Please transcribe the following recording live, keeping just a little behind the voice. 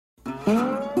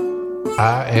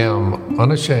I am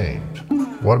unashamed.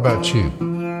 What about you?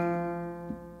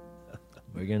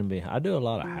 We're gonna be. I do a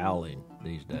lot of howling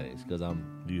these days because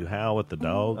I'm. Do you howl with the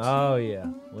dogs? Oh yeah,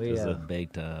 we Is have it-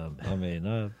 big time. I mean,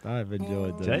 I've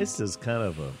enjoyed the. Jace is kind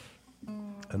of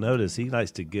I notice he likes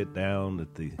to get down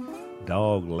at the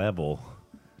dog level,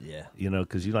 Yeah.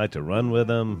 because you like to run with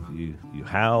them, you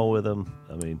howl with them.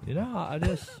 I mean,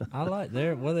 I like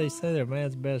what they say. They're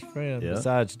man's best friend Yeah.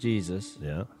 besides Jesus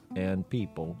yeah, and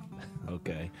people.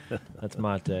 Okay, that's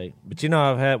my take. But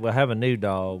we have a new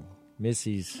dog,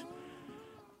 Missy's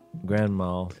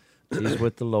grandma. She's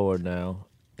with the Lord now,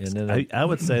 and then I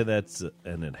would say that's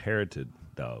an inherited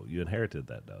dog. You inherited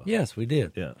that dog. yes, we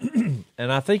did. Yeah,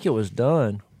 And I think it was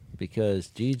done because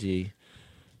Gigi,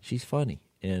 she's funny,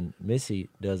 and Missy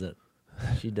doesn't.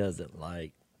 She doesn't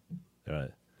like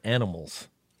right. animals,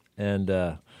 and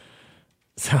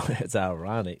so it's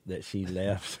ironic that she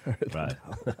left her. Right.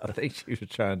 I think she was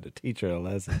trying to teach her a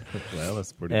lesson. Well,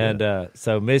 that's pretty And good.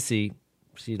 so Missy,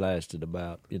 she lasted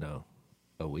about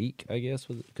a week, I guess,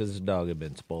 because this dog had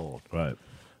been spoiled. Right.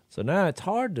 So now it's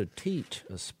hard to teach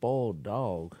a spoiled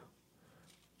dog.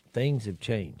 Things have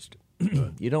changed.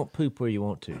 You don't poop where you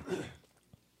want to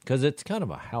because it's kind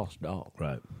of a house dog.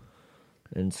 Right.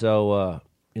 And so,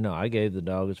 I gave the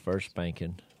dog his first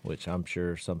spanking, which I'm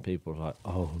sure some people are like,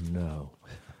 oh, no.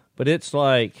 But it's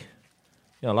like,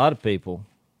 a lot of people,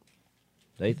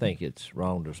 they think it's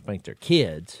wrong to spank their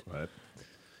kids Right.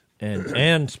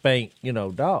 and spank,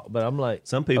 dog. But I'm like,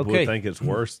 Some people okay. would think it's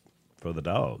worse for the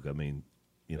dog. I mean,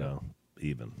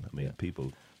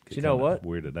 people get You know kinda what?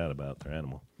 weirded out about their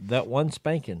animal. That one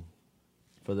spanking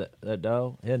for that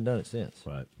dog, he hadn't done it since.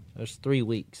 Right. That's 3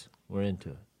 weeks we're into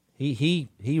it.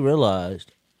 He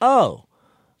realized, oh,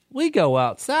 we go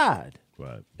outside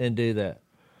Right. and do that.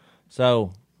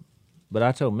 So, but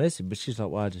I told Missy, but she's like,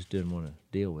 well, I just didn't want to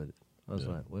deal with it. I was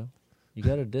like, well, you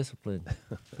got to discipline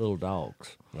little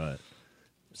dogs. Right.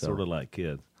 So- Sort of like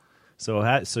kids. So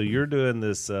you're doing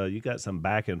this, you got some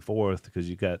back and forth because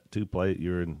you got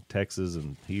you're in Texas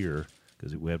and here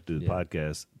because we have to do the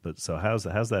podcast. But so how's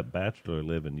that bachelor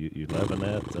living? You loving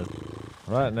that?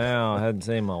 Right now, I hadn't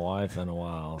seen my wife in a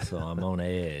while, so I'm on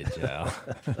edge, Al.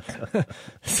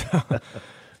 So,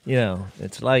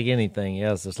 it's like anything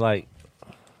else. It's like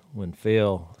when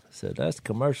Phil said, that's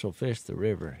commercial fish the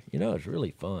river. It's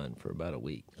really fun for about a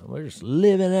week. We're just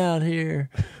living out here.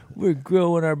 We're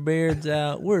growing our beards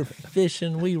out. We're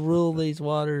fishing. We rule these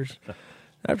waters.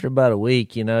 After about a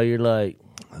week, you're like,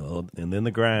 Oh, and then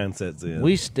the grind sets in.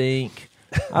 we stink.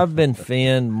 I've been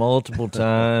finned multiple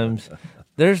times.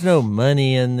 There's no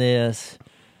money in this.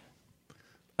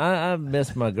 I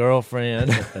miss my girlfriend.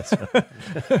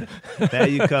 Now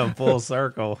you come full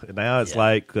circle. And now it's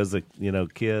like because of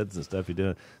kids and stuff you're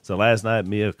doing. So last night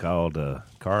Mia called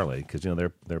Carly because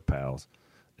they're pals,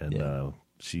 and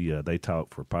they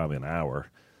talked for probably an hour,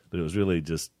 but it was really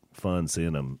just fun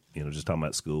seeing them. Just talking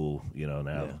about school.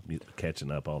 Now catching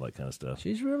up, all that kind of stuff.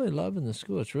 She's really loving the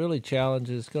school. It's really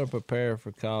challenging. It's going to prepare her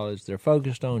for college. They're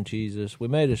focused on Jesus. We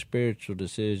made a spiritual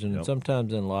decision. Yep.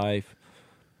 Sometimes in life,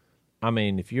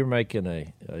 if you're making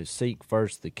a seek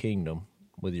first the kingdom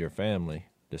with your family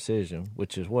decision,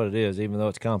 which is what it is, even though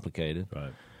it's complicated,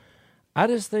 Right. I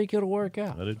just think it'll work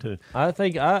out. I do too. I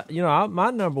think my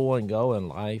number one goal in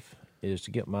life is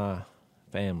to get my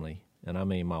family, and I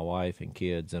mean my wife and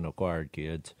kids and acquired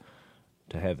kids,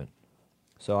 to heaven.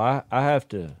 So I have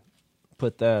to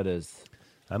put that as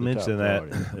I the mentioned top that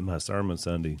priority. in my sermon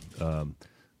Sunday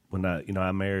when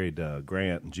I married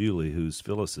Grant and Julie, who's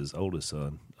Phyllis's oldest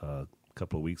son, a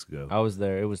couple of weeks ago. I was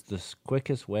there. It was the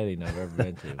quickest wedding I've ever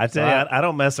been to. I tell you, I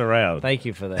don't mess around. Thank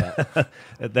you for that.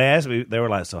 They asked me, they were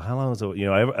like, so how long is it?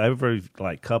 Every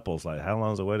like couples, like, how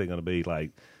long is the wedding going to be? Like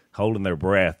holding their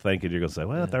breath, thinking you're going to say,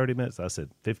 well, 30 minutes. I said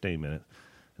 15 minutes.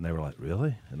 And they were like,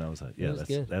 really? And I was like, yeah, was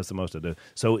good. that's the most I do.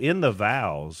 So in the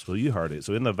vows, well, you heard it.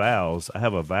 So in the vows, I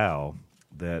have a vow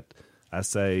that I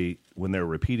say when they're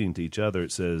repeating to each other,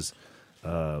 it says,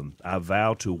 I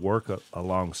vow to work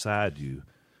alongside you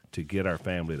to get our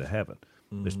family to heaven.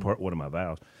 It's one of my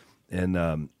vows. And,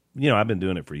 I've been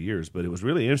doing it for years, but it was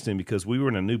really interesting because we were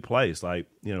in a new place. Like,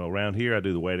 around here, I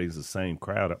do the weddings, the same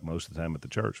crowd most of the time at the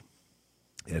church.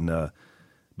 And,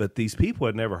 but these people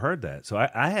had never heard that. So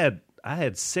I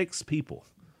had 6 people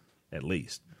at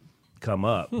least come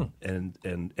up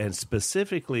and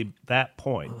specifically that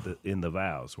point in the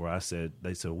vows where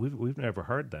they said, we've never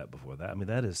heard that before.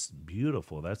 That is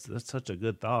beautiful. That's such a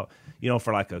good thought,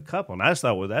 for like a couple. And I just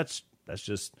thought, well, that's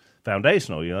just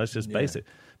foundational, it's just basic.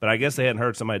 But I guess they hadn't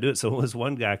heard somebody do it. So this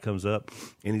one guy comes up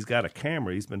and he's got a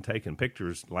camera. He's been taking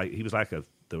pictures. Like he was like a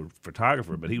the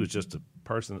photographer, but he was just a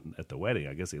person at the wedding.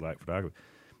 I guess he liked photography.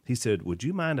 He said, "Would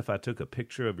you mind if I took a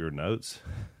picture of your notes?"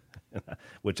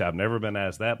 Which I've never been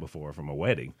asked that before from a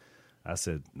wedding. I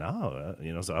said, "No,"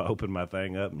 so I opened my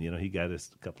thing up, and he got us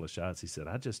a couple of shots. He said,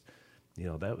 "I just,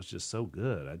 that was just so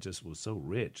good. I just was so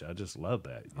rich. I just love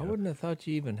that." I wouldn't have thought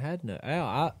you even had no.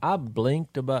 I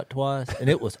blinked about twice, and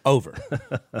it was over.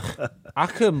 I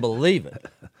couldn't believe it.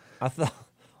 I thought,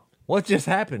 what just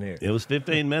happened here? It was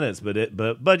 15 minutes, but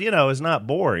it's not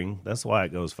boring. That's why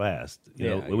it goes fast.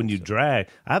 When you drag,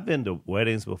 I've been to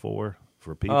weddings before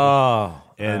for people. Oh,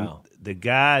 and wow. the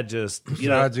guy just,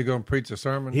 Besides, you going to preach a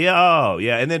sermon? yeah,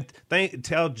 and then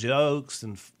tell jokes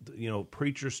and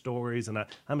preacher stories, and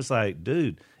I'm just like,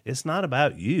 dude, it's not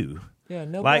about you. Yeah,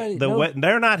 nobody.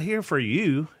 They're not here for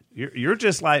you. You're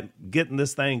just like getting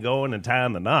this thing going and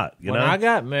tying the knot. When I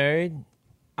got married,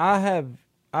 I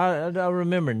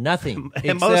remember nothing.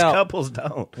 And most couples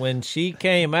don't. When she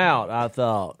came out, I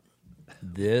thought,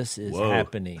 this is Whoa.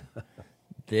 happening.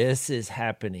 This is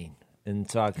happening. And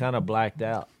so I kind of blacked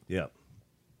out. Yeah.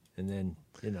 And then,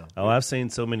 Oh, I've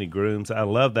seen so many grooms. I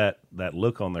love that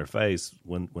look on their face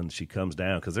when she comes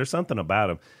down, because there's something about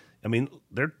them. I mean,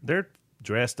 they're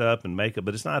dressed up and makeup,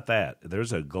 but it's not that.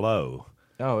 There's a glow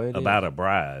about a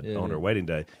bride on her wedding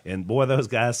day. And boy, those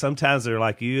guys, sometimes they're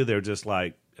like you. They're just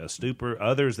like a stupor.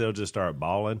 Others, they'll just start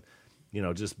bawling.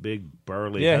 Just big,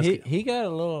 burly. Yeah, husky. he got a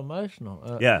little emotional.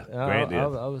 Grant did. I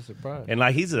was surprised. And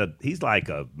like he's like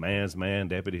a man's man,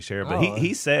 deputy sheriff. But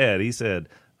he said,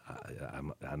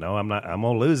 I know I'm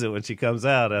gonna lose it when she comes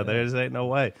out. There just ain't no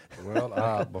way.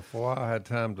 Well, before I had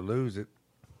time to lose it,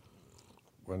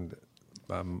 when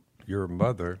your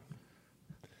mother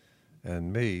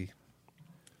and me,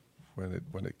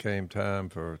 when it came time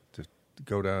to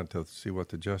go down to see what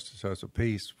the Justice of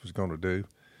Peace was going to do,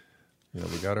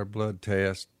 we got our blood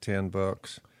test,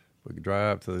 $10. We could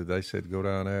drive to. They said go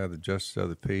down there. The Justice of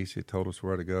the Peace. He told us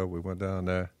where to go. We went down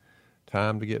there.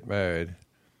 Time to get married.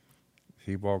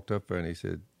 He walked up there and he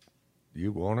said,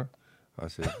 "You want her?" I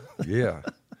said, "Yeah."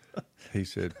 He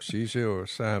said, "She's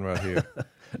yours. Sign right here."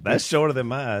 That's shorter than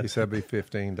mine. He said, "It'd be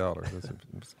 $15."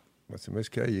 I said, "Miss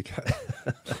Kay, you got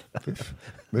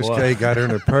Miss Kay got her in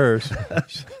her purse.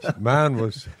 Mine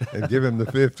was, and give him the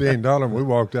 $15. And we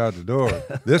walked out the door.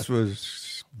 This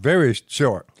was very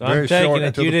short. So very I'm taking short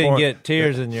it to you the didn't point. get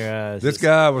tears in your eyes. This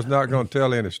guy was not going to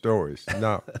tell any stories.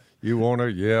 No, you want her?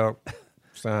 Yeah,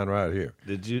 sign right here.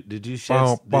 Did you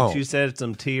shed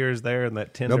some tears there in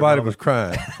that tender Nobody moment? was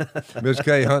crying. Miss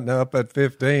Kay hunting up at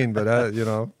 15, but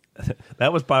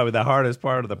that was probably the hardest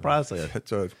part of the process. it's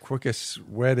the quickest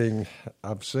wedding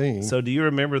I've seen. So, do you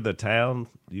remember the town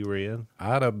you were in?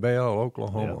 Idabel,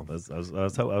 Oklahoma. Yeah, I was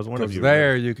wondering if Because you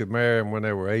there you could marry them when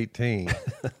they were 18,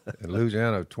 in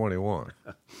Louisiana 21.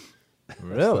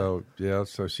 Really?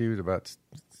 So she was about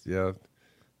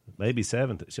maybe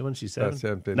 17. Wasn't she 7?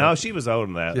 17. No, she was older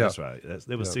than that. Yeah. That's right.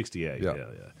 It was 68. Yeah. Yeah.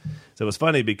 So it was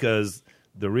funny because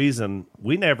the reason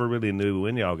we never really knew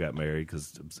when y'all got married,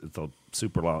 because it's a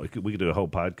super long. We could do a whole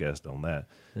podcast on that.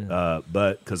 Yeah.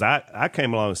 But because I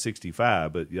came along at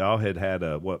 65, but y'all had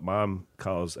what Mom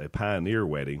calls a pioneer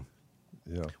wedding.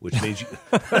 Yeah. Which means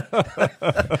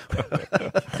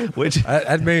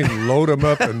that means load them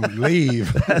up and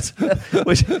leave.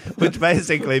 which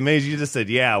basically means you just said,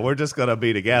 yeah, we're just going to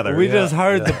be together. We just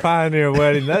heard the pioneer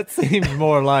wedding. That seems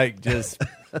more like just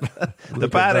the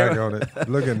pioneer.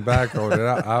 Looking back on it,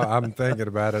 I'm thinking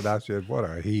about it. I said, what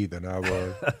a heathen I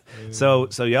was. So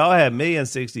y'all had me in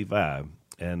 65,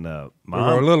 and Mom.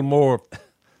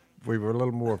 We were a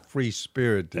little more free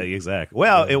spirited. Exactly.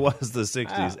 Well, it was the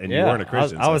 60s, and you weren't a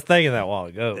Christian. I was thinking that a while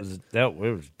ago. It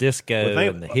was disco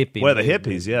and the hippie. Well, the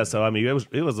hippies, yeah. So I mean, it was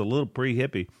a little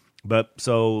pre-hippie, but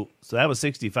so that was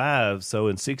 65. So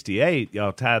in 68,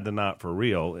 y'all tied the knot for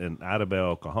real in Idabel,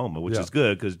 Oklahoma, which is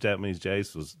good because that means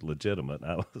Jace was legitimate.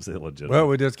 I was illegitimate. Well,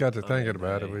 we just got to thinking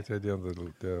about it. We said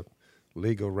the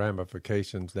legal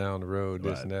ramifications down the road,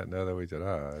 this and that and the other. We said,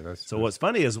 all right. So what's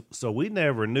funny is, we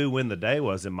never knew when the day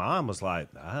was, and Mom was like,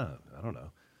 I don't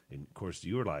know. And of course,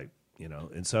 you were like,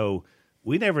 and so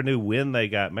we never knew when they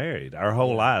got married our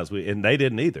whole lives, and they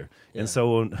didn't either. Yeah. And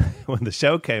so when the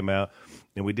show came out,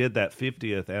 and we did that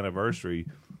 50th anniversary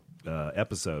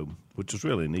episode, which was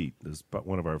really neat. It was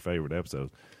one of our favorite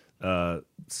episodes.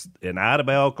 In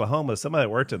Idabel, Oklahoma, somebody that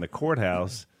worked in the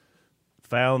courthouse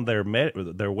found their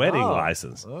wedding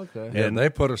license. Okay. And they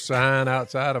put a sign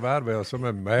outside of Idabel,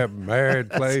 some married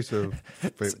place.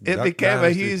 It became a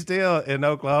huge deal in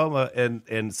Oklahoma,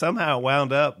 and somehow it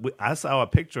wound up. I saw a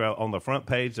picture on the front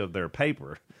page of their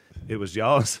paper, it was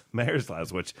y'all's marriage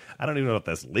license, which I don't even know if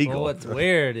that's legal. Well, what's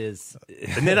weird is,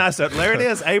 And then I said, there it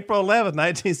is, April 11th,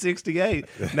 1968.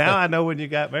 Now I know when you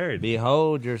got married.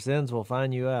 behold, your sins will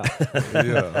find you out.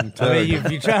 Yeah, I'm I telling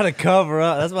mean, you try to cover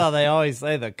up. That's why they always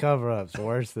say the cover up's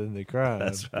worse than the crime.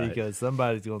 That's right. Because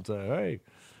somebody's going to say, hey,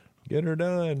 get her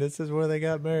done. This is where they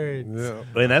got married. Yeah.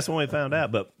 And that's when we found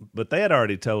out. But they had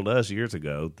already told us years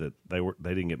ago that they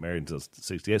didn't get married until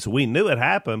 68. So we knew it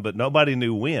happened, but nobody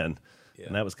knew when. Yeah.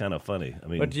 And that was kind of funny. I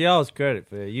mean, But to y'all's credit,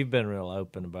 Phil, you've been real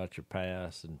open about your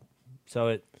past. And so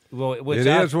it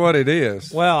Is what it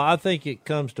is. Well, I think it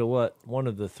comes to what one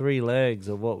of the three legs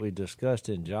of what we discussed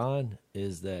in John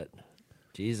is that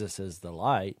Jesus is the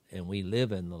light, and we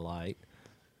live in the light.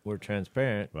 We're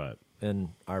transparent, right. in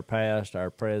our past,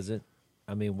 our present.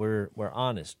 I mean, we're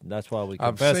honest. That's why we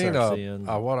I've confess seen our sins.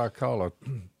 what I call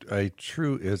a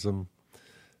truism,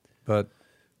 but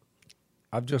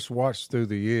I've just watched through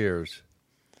the years,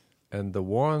 and the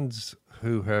ones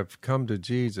who have come to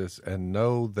Jesus and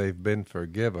know they've been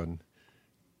forgiven,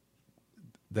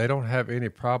 they don't have any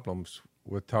problems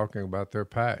with talking about their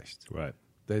past. Right.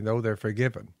 They know they're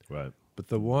forgiven. Right. But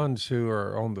the ones who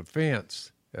are on the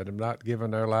fence and have not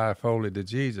given their life wholly to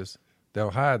Jesus,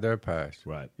 they'll hide their past.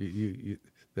 Right.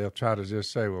 They'll try to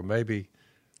just say, well, maybe,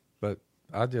 but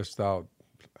I just thought,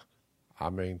 I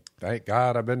mean, thank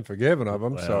God I've been forgiven of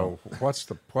them. Well, so what's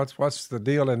the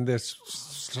deal in this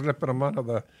slipping them under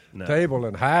the table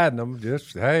and hiding them?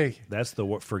 Just, hey. That's the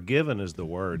word. Forgiven is the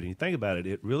word. And you think about it,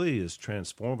 it really is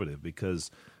transformative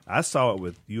because I saw it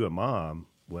with you and Mom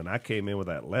when I came in with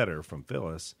that letter from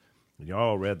Phyllis, and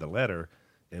y'all read the letter,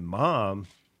 and Mom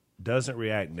doesn't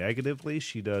react negatively.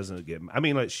 She doesn't get, I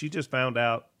mean, like she just found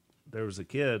out there was a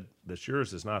kid that's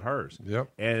yours, is not hers. Yep.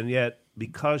 And yet,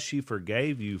 because she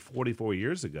forgave you 44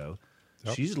 years ago,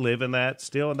 Yep. she's living that,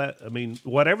 still in that. I mean,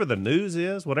 whatever the news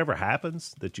is, whatever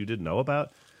happens that you didn't know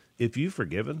about, if you've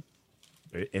forgiven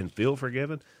and feel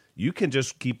forgiven, you can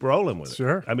just keep rolling with it.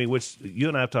 Sure. I mean, which you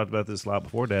and I have talked about this a lot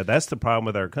before, Dad. That's the problem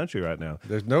with our country right now.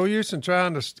 There's no use in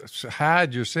trying to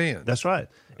hide your sins. That's right.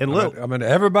 And look, I mean,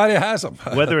 everybody has them.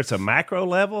 whether it's a macro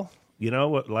level, you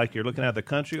know, like you're looking at the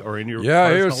country, or in your Yeah,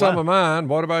 personal here's some life. of mine.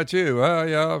 What about you? Well,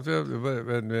 yeah,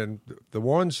 and the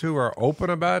ones who are open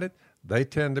about it, they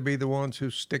tend to be the ones who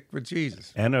stick with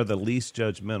Jesus. And are the least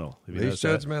judgmental. Least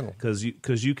judgmental.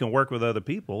 Because you can work with other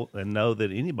people and know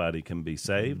that anybody can be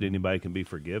saved, anybody can be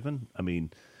forgiven. I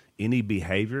mean, any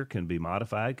behavior can be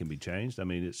modified, can be changed. I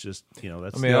mean, it's just, you know,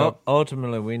 that's. I mean,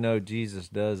 ultimately, we know Jesus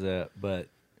does that,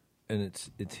 and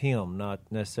it's Him, not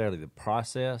necessarily the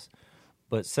process.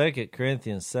 But 2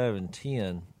 Corinthians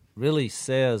 7:10 really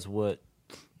says what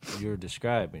you're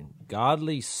describing.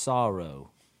 Godly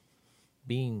sorrow,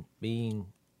 being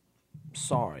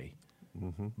sorry,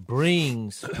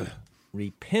 brings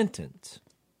repentance,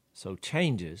 so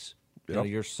changes. You know,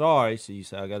 Yep. you're sorry, so you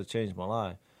say, I got to change my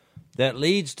life. That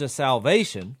leads to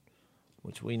salvation,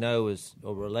 which we know is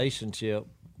a relationship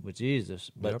with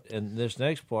Jesus. But and this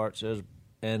next part says,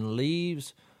 and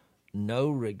leaves no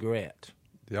regret.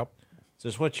 Yep. So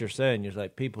it's what you're saying. You're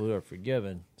like, people who are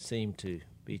forgiven seem to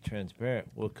be transparent.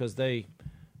 Well, because they're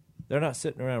not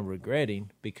sitting around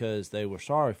regretting because they were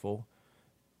sorrowful,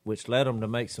 which led them to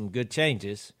make some good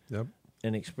changes Yep.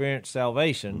 and experience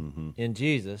salvation in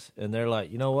Jesus. And they're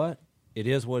like, you know what? It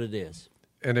is what it is.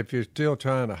 And if you're still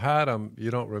trying to hide them,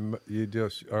 you don't. You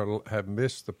just have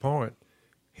missed the point.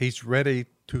 He's ready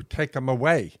to take them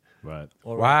away. right.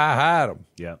 Why hide them?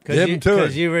 Yeah. Give them to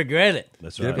Because him. you regret it.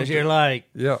 That's Give right. Because you're like,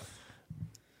 Yeah.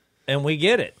 and we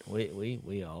get it.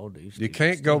 We all do. You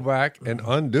can't go back and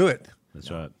undo it.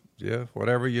 That's right. Yeah,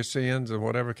 whatever your sins and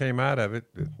whatever came out of it,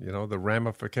 you know, the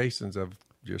ramifications of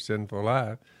your sinful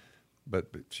life. But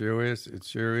it sure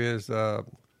is a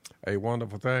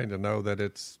wonderful thing to know that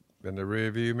it's in the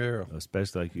rearview mirror.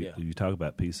 Especially like you talk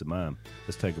about peace of mind.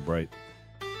 Let's take a break.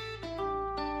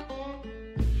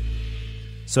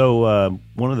 So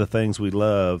one of the things we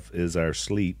love is our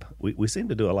sleep. We seem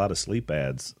to do a lot of sleep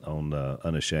ads on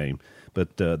Unashamed,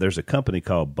 but there's a company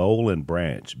called Boll and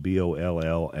Branch,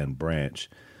 Boll and Branch,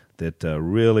 that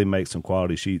really makes some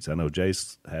quality sheets. I know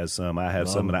Jace has some. I have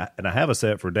some, and I have a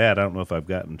set for Dad. I don't know if I've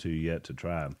gotten to you yet to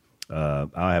try them.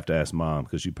 I'll have to ask Mom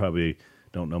because you probably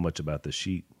don't know much about the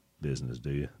sheet business,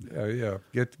 do you? Yeah.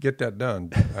 Get that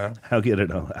done. I'll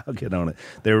get on it.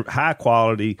 They're high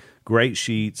quality, great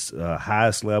sheets,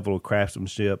 highest level of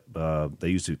craftsmanship. They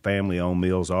use family-owned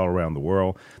mills all around the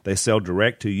world. They sell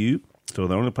direct to you, so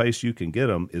the only place you can get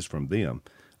them is from them.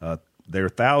 They're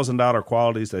 $1,000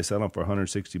 qualities. They sell them for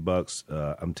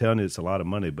 $160. I'm telling you, it's a lot of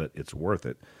money, but it's worth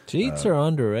it. Sheets are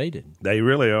underrated. They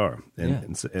really are,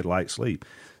 and like sleep.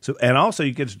 So, and also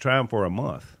you get to try them for a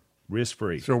month. risk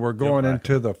free. So we're going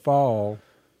into the fall.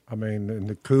 I mean, in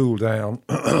the cool down.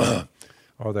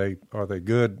 Are they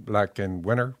good like in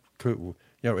winter? Cool.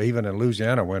 Even in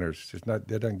Louisiana winters, it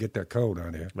doesn't get that cold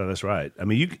down here. No, that's right. I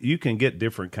mean, you can get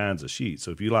different kinds of sheets.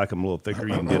 So if you like them a little thicker,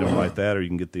 you can get them like that, or you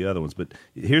can get the other ones. But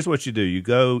here's what you do: you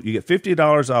get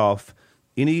 $50 off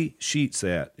any sheet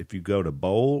set if you go to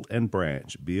Boll and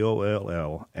Branch,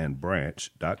 BOLL and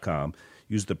branch.com.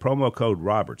 Use the promo code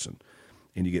Robertson,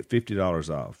 and you get $50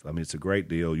 off. I mean, it's a great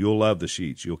deal. You'll love the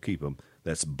sheets. You'll keep them.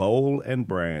 That's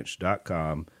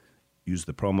bollandbranch.com. Use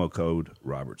the promo code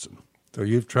Robertson. So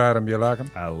you've tried them. You like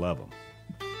them? I love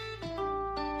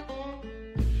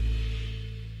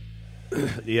them.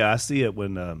 Yeah, I see it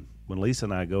when Lisa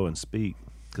and I go and speak,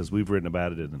 because we've written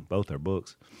about it in both our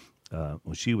books.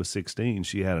 When she was 16,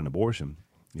 she had an abortion.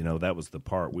 That was the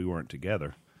part we weren't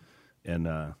together.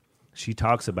 And she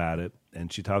talks about it,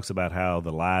 and she talks about how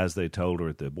the lies they told her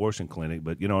at the abortion clinic.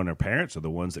 But, and her parents are the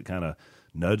ones that kind of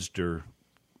nudged her,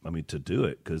 to do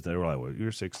it, because they were like, well,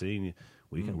 you're 16,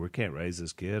 we can't raise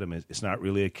this kid. I mean, it's not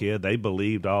really a kid. They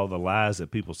believed all the lies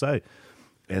that people say.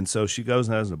 And so she goes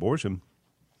and has an abortion.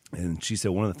 And she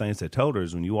said one of the things they told her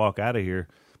is, when you walk out of here,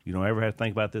 you don't ever have to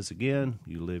think about this again.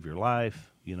 You live your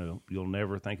life. You'll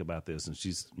never think about this. And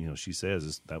she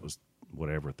says that was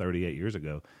 38 years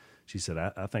ago. She said,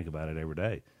 I think about it every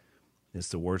day. It's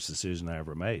the worst decision I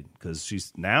ever made, because she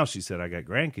said, I got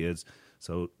grandkids.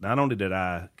 So not only did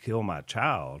I kill my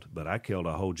child, but I killed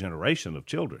a whole generation of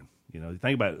children. You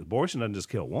think about it, abortion doesn't just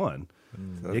kill one.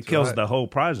 It kills the whole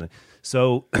progeny.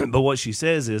 So, but what she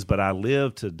says is, but I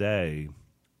live today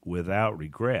without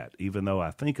regret, even though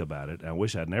I think about it. I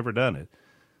wish I'd never done it.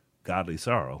 Godly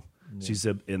sorrow. Yeah. She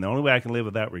said, and the only way I can live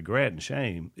without regret and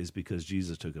shame is because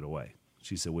Jesus took it away.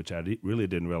 She said, which I really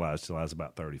didn't realize till I was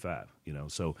about 35.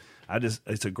 So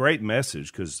it's a great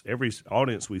message, because every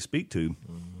audience we speak to,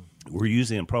 we're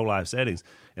usually in pro-life settings,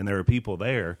 and there are people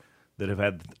there that have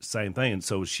had the same thing. And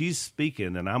so she's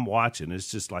speaking, and I'm watching. It's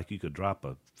just like you could drop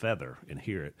a feather and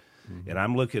hear it. Mm-hmm. And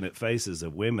I'm looking at faces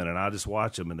of women, and I just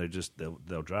watch them, and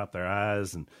they'll drop their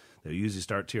eyes, and they'll usually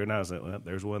start tearing out. I was like, well,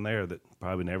 there's one there that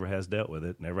probably never has dealt with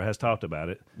it, never has talked about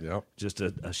it. Yep. Just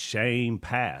a shame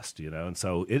past, And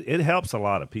so it helps a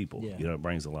lot of people. Yeah. It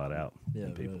brings a lot out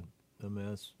in people. I mean,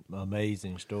 that's an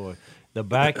amazing story. The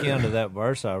back end of that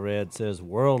verse I read says,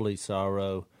 worldly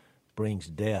sorrow brings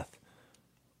death,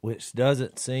 which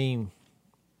doesn't seem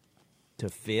to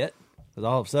fit, because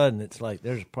all of a sudden it's like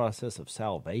there's a process of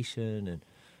salvation, and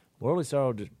worldly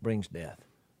sorrow just brings death.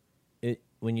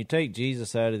 When you take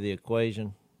Jesus out of the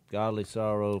equation, godly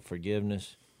sorrow,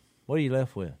 forgiveness, what are you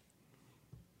left with?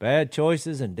 Bad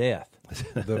choices and death.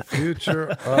 The future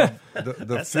of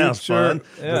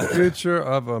the future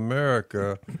of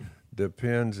America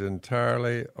depends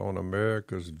entirely on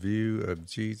America's view of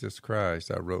Jesus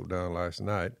Christ. I wrote down last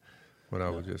night when I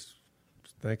was just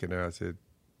thinking there. I said,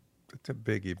 it's a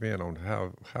big event on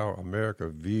how America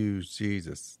views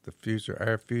Jesus.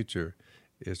 Our future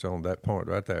is on that point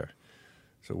right there.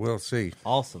 So we'll see.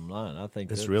 Awesome line. I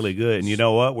think it's really good. And you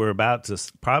know what? We're about to,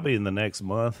 probably in the next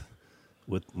month,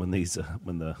 when we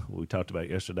talked about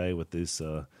yesterday with this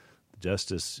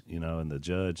justice, and the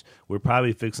judge, we're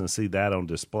probably fixing to see that on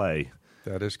display.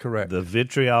 That is correct. The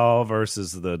vitriol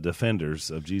versus the defenders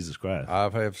of Jesus Christ. I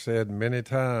have said many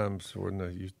times,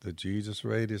 when the Jesus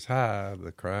rate is high,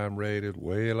 the crime rate is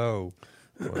way low.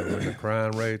 When the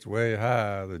crime rate's way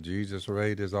high, the Jesus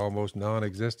rate is almost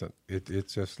non-existent.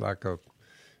 It's just like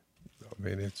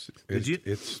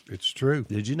it's true.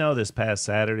 Did you know this past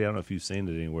Saturday, I don't know if you've seen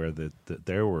it anywhere, that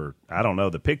there were, I don't know,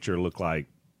 the picture looked like,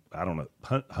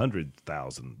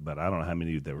 100,000, but I don't know how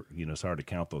many there were, it's hard to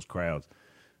count those crowds.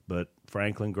 But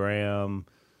Franklin Graham,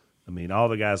 all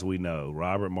the guys we know,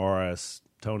 Robert Morris,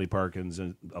 Tony Perkins,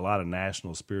 and a lot of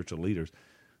national spiritual leaders,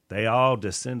 they all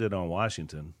descended on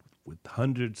Washington with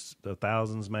hundreds of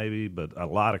thousands maybe, but a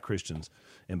lot of Christians,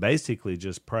 and basically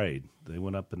just prayed. They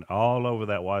went up and all over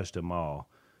that Washington Mall,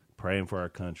 praying for our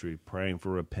country, praying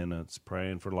for repentance,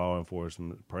 praying for law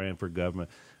enforcement, praying for government.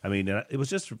 It was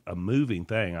just a moving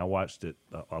thing. I watched it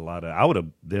a lot. I would have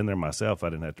been there myself.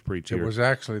 I didn't have to preach here. It was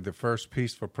actually the first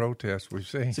peaceful protest we've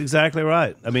seen. That's exactly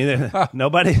right.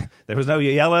 There was no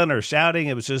yelling or shouting.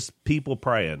 It was just people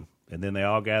praying. And then they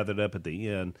all gathered up at the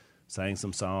end, sang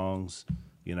some songs,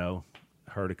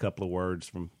 heard a couple of words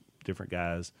from different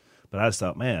guys. But I just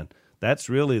thought, man, that's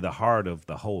really the heart of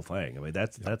the whole thing.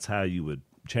 That's how you would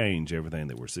change everything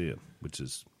that we're seeing, which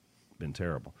has been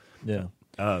terrible. Yeah.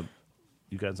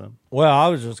 You got something? Well, I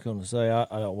was just going to say,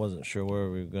 I wasn't sure where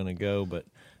we were going to go, but,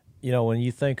 when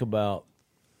you think about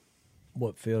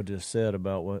what Phil just said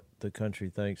about what the country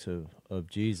thinks of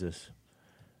Jesus,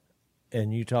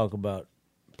 and you talk about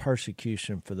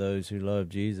persecution for those who love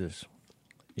Jesus.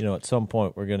 You know, at some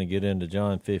point we're going to get into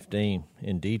John 15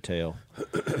 in detail.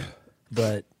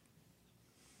 But,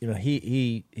 you know,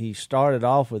 he started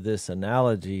off with this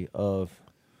analogy of,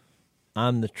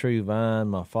 I'm the true vine,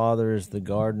 my Father is the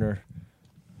gardener.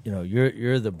 You know,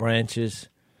 you're the branches.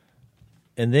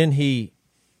 And then he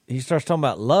starts talking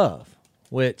about love,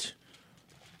 which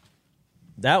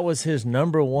that was his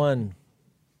number one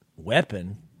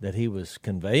weapon that he was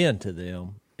conveying to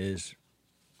them, is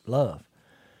love.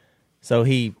 So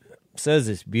he says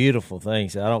this beautiful thing. He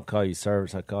said, I don't call you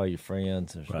servants, I call you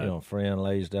friends. Right. You know, a friend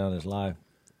lays down his life.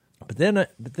 But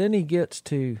then he gets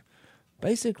to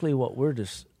basically what we're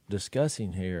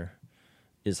discussing here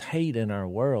is hate in our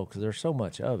world, because there's so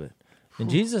much of it. And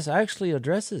Jesus actually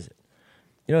addresses it.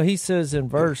 You know, he says in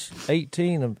verse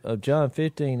 18 of John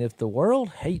 15, if the world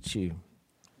hates you,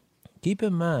 keep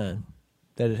in mind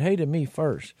that it hated me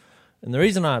first. And the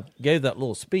reason I gave that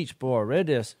little speech before I read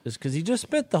this is because he just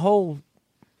spent the whole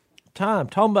time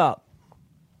talking about,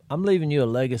 I'm leaving you a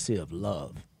legacy of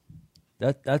love.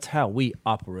 That's how we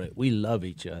operate. We love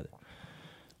each other.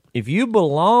 If you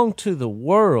belong to the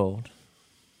world,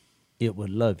 it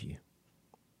would love you.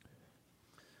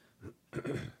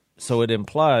 So it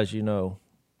implies, you know,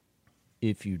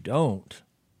 if you don't,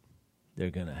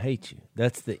 they're going to hate you.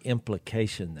 That's the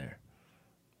implication there.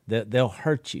 That they'll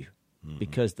hurt you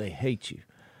because they hate you.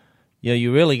 You know,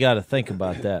 you really got to think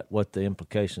about that, what the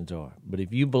implications are. But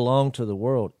if you belong to the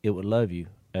world, it would love you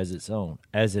as its own.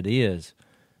 As it is,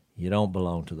 you don't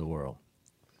belong to the world.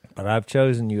 But I've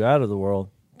chosen you out of the world.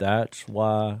 That's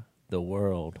why the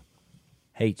world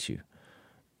hates you.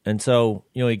 And so,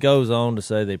 you know, he goes on to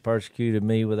say they persecuted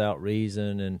me without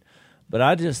reason. But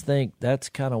I just think that's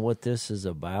kind of what this is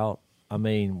about. I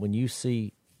mean, when you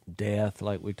see death,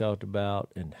 like we talked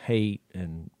about, and hate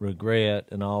and regret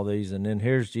and all these, and then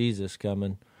here's Jesus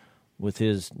coming with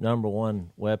his number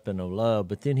one weapon of love.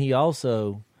 But then he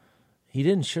didn't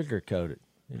sugarcoat it.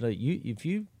 He's like, if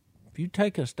you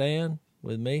take a stand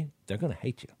with me, they're going to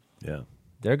hate you. Yeah.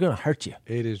 They're going to hurt you.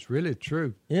 It is really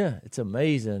true. Yeah, it's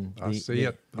amazing. I see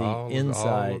it the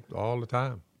insight. all the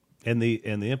time. And the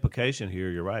implication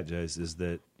here, you're right, Jace, is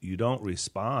that you don't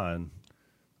respond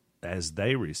as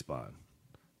they respond.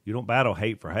 You don't battle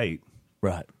hate for hate.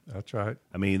 Right. That's right.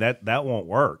 I mean, that won't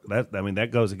work. That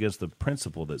goes against the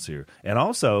principle that's here. And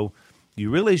also, you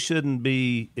really shouldn't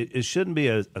be. It shouldn't be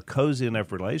a cozy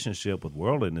enough relationship with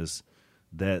worldliness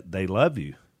that they love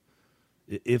you.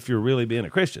 If you're really being a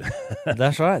Christian.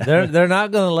 That's right. They're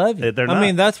not going to love you. They're I not.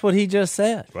 mean, that's what he just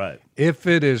said. Right. If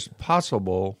it is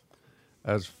possible,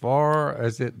 as far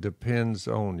as it depends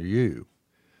on you,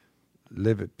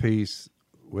 live at peace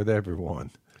with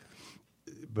everyone.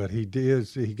 But he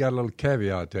got a little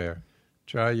caveat there.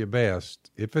 Try your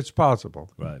best, if it's possible,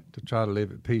 right, to try to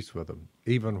live at peace with them,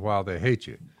 even while they hate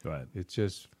you. Right. It's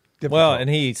just difficult. Well, and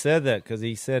he said that because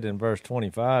he said in verse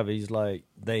 25, he's like,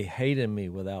 they hated me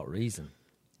without reason.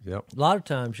 Yep. A lot of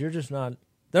times you're just not,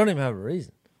 they don't even have a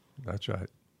reason. That's right.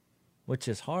 Which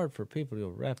is hard for people to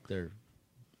wrap their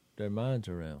minds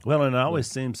around. Well, and it always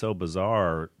seems so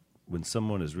bizarre when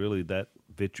someone is really that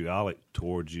vitriolic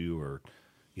towards you, or,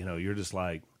 you know, you're just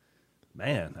like,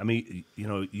 man, I mean, you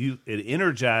know, it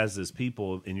energizes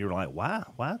people, and you're like, why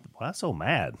so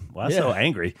mad? Why so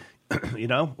angry? You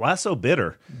know, why so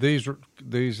bitter? These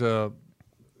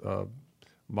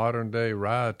modern day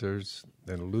rioters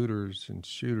and looters and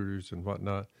shooters and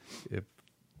whatnot, if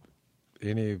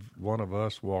any one of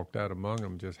us walked out among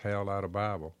them, just held out a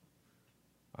Bible,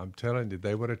 I'm telling you,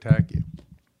 they would attack you.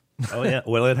 Oh yeah,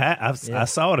 well I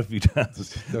saw it a few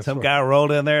times. Some guy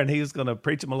rolled in there and he was going to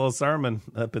preach him a little sermon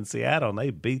up in Seattle, and they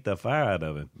beat the fire out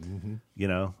of him. Mm-hmm. You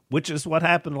know, which is what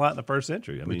happened a lot in the first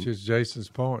century. Which is Jason's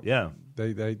point. Yeah,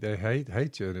 they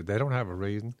hate you. They don't have a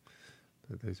reason.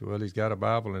 They say, well, he's got a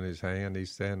Bible in his hand.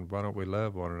 He's saying, why don't we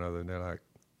love one another? And they're like,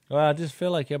 well, I just feel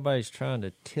like everybody's trying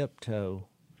to tiptoe.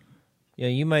 You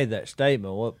know, you made that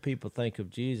statement, what people think of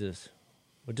Jesus.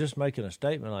 But just making a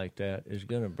statement like that is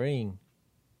going to bring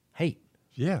hate.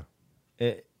 Yeah.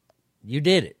 You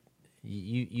did it.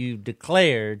 You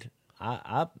declared,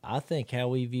 I think how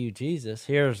we view Jesus,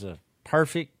 here's a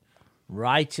perfect,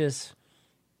 righteous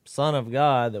Son of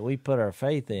God that we put our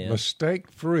faith in.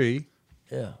 Mistake-free.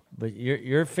 Yeah, but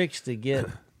you're fixed to get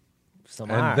some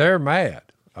and ire. They're mad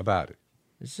about it.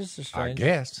 It's just a strange. I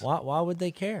guess. Why would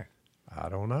they care? I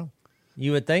don't know.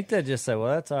 You would think they'd just say, well,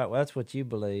 that's all right. Well, that's what you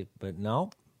believe. But no.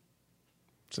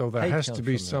 So there Hate has comes to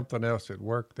be from something else at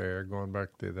work there, going back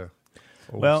to the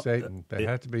old Satan. There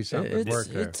has to be something at work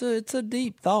there. It's a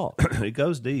deep thought. It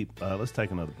goes deep. Let's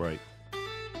take another break.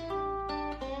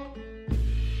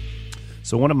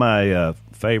 So one of my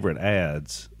favorite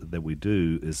ads that we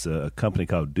do is a company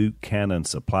called Duke Cannon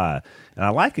Supply, and I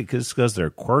like it because they're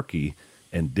quirky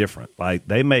and different. Like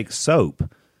they make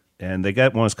soap, and they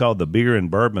got one that's called the beer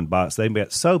and bourbon box. They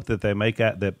got soap that they make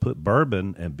out that put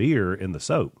bourbon and beer in the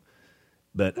soap.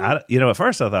 But at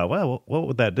first I thought, well, what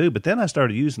would that do? But then I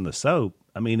started using the soap.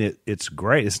 I mean, it's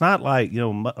great. It's not like a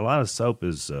lot of soap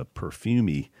is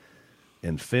perfumey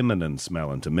and feminine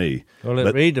smelling to me. Well,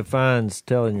 it redefines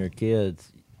telling your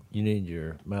kids you need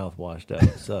your mouth washed out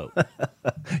with soap.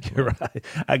 You're right.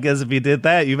 I guess if you did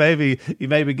that, you maybe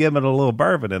give it a little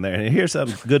bourbon in there. And here's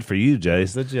something good for you,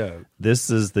 Jace. It's a joke. This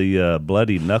is the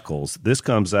Bloody Knuckles. This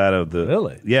comes out of the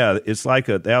Really? Yeah. It's like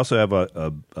they also have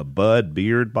a Bud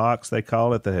beard box, they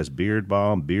call it, that has beard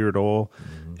balm, beard oil,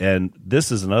 and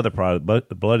this is another product. But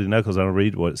the Bloody Knuckles, I'll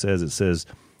read what it says. It says,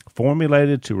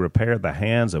 formulated to repair the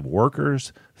hands of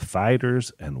workers,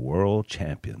 fighters, and world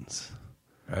champions.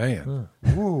 Man,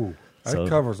 woo, that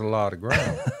covers a lot of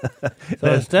ground.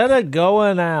 So instead of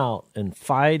going out and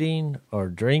fighting or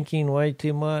drinking way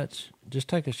too much, just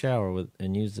take a shower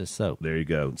and use this soap. There you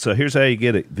go. So here's how you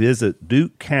get it. Visit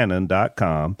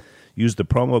DukeCannon.com. Use the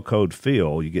promo code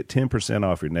Phil. You get 10%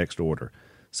 off your next order.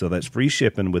 So that's free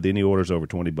shipping with any orders over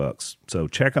 $20. So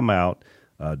check them out.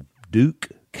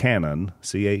 DukeCannon,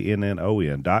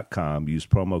 CANNON.com. Use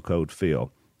promo code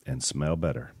Phil and smell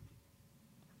better.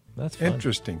 That's funny.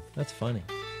 Interesting. That's funny.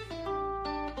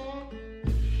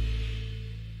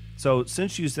 So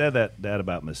since you said that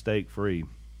about mistake-free,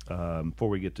 before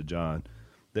we get to John,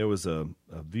 there was a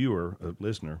viewer, a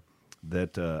listener,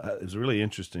 that it was a really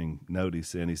interesting note he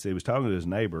said. He said he was talking to his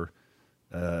neighbor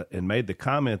and made the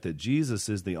comment that Jesus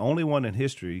is the only one in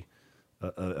history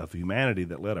of humanity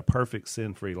that led a perfect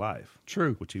sin-free life.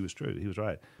 True. Which he was true. He was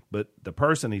right. But the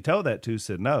person he told that to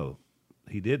said no,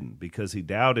 he didn't, because he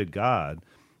doubted God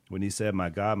when he said, my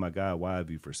God, why have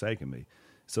you forsaken me?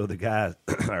 So the guy,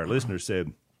 our listener,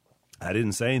 said, I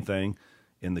didn't say anything,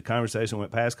 and the conversation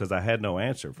went past because I had no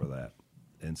answer for that.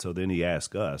 And so then he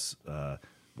asked us,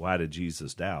 why did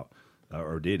Jesus doubt?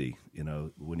 Or did he,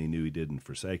 when he knew he didn't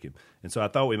forsake him? And so I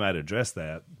thought we might address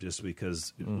that just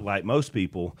because, like most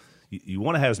people, you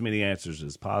want to have as many answers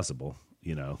as possible,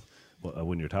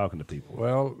 when you're talking to people.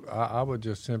 Well, I would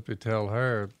just simply tell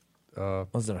her.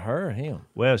 Was it her or him?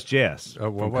 Well, it's Jess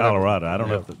from Colorado. I don't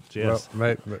know if it's Jess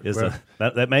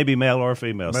that may be male or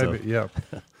female. Maybe, so.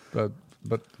 yeah.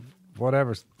 But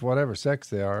whatever sex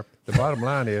they are, the bottom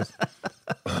line is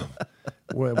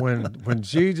when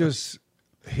Jesus,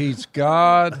 he's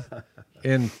God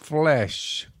in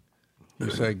flesh. You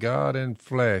say God in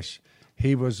flesh.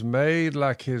 He was made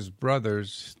like his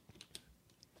brothers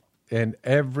in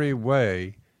every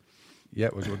way,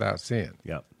 yet was without sin.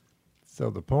 Yep. So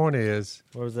the point is,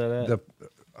 Where's that at?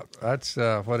 That's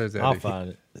what is that? I'll find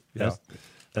it. Yeah,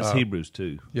 That's Hebrews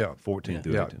 2. Yeah, 14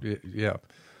 through 18. Yeah.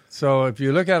 So if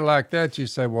you look at it like that, you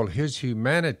say, well, his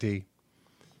humanity,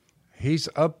 he's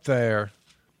up there.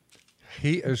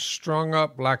 He is strung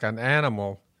up like an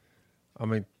animal. I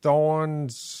mean,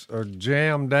 thorns are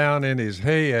jammed down in his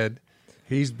head.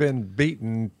 He's been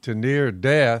beaten to near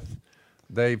death.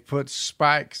 They put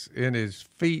spikes in his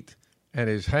feet and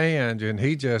his hands, and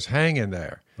he just hanging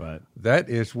there. Right. That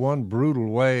is one brutal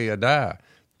way to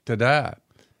die.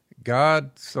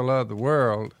 God so loved the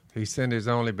world, he sent his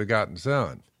only begotten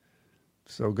Son.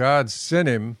 So God sent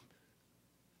him,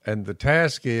 and the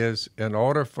task is, in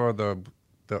order for the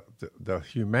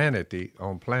humanity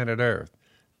on planet Earth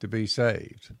to be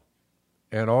saved,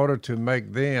 in order to make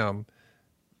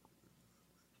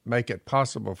it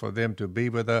possible for them to be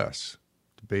with us,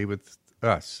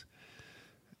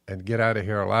 and get out of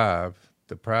here alive,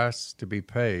 the price to be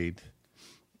paid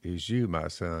is you, my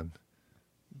son,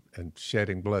 and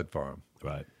shedding blood for him.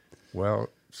 Right. Well,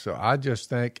 so I just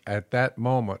think at that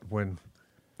moment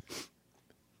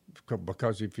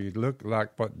because if you look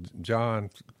like what John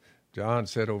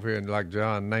said over here in like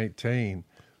John 19,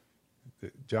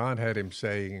 John had him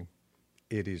saying,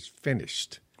 it is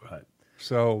finished. Right.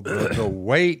 So the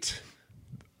weight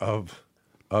of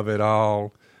it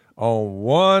all on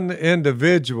one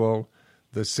individual,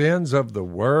 the sins of the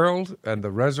world and the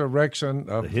resurrection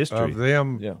of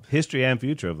them. Yeah. History and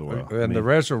future of the world. And the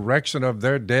resurrection of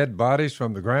their dead bodies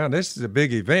from the ground. This is a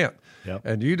big event. Yep.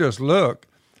 And you just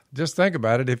think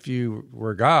about it, if you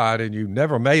were God and you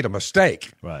never made a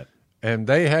mistake. Right. And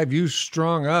they have you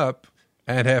strung up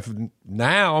and have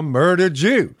now murdered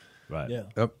you. Right.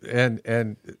 Yeah.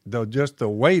 And just the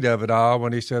weight of it all,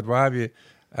 when he said, why have you,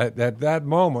 at that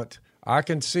moment, I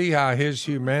can see how his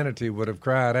humanity would have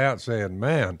cried out saying,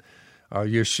 man, are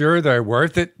you sure they're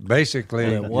worth it? Basically.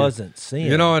 Well, it wasn't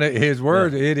sin. And his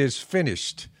word, It is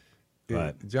finished.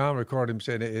 John recorded him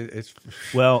saying it's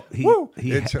Well,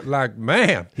 it's like,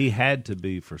 man. he had to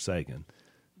be forsaken.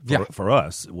 Yeah. For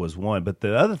us, it was one. But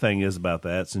the other thing is about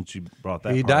that, since you brought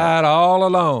that He part died all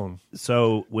alone.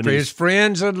 So when His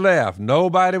friends had left.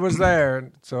 Nobody was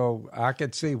there. So I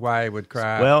could see why he would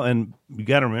cry. well, and you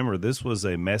got to remember, this was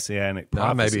a messianic prophecy.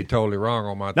 I may be totally wrong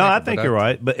on my No, I thinking, think but you're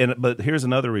right. But here's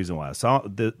another reason why.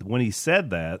 When he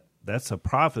said that, that's a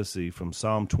prophecy from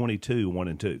Psalm 22, 1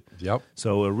 and 2. Yep.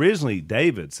 So originally,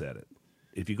 David said it.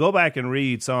 If you go back and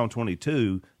read Psalm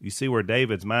 22, you see where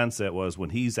David's mindset was when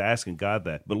he's asking God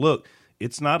that. But look,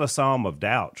 it's not a psalm of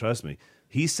doubt, trust me.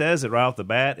 He says it right off the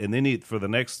bat, and then for the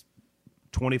next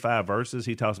 25 verses,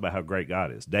 he talks about how great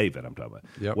God is. David, I'm talking about.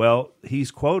 Yep. Well,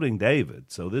 he's quoting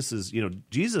David. So this is,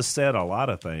 Jesus said a lot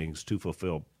of things to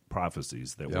fulfill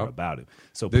prophecies that were about him.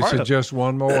 So this is just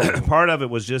one more. Part of it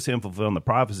was just him fulfilling the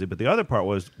prophecy, but the other part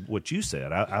was what you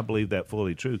said. I believe that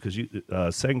fully true, because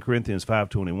 2 Corinthians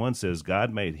 5:21 says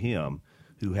God made him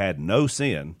who had no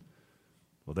sin,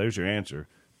 well, there's your answer,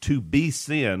 to be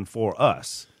sin for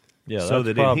us, so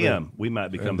that in him we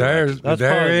might become the righteous.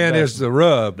 Therein is the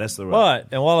rub. That's the rub.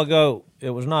 But a while ago,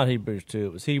 it was not Hebrews 2,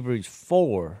 it was Hebrews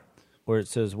 4, where it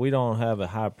says we don't have a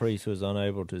high priest who is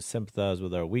unable to sympathize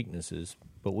with our weaknesses,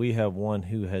 but we have one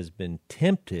who has been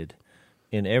tempted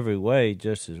in every way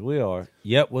just as we are,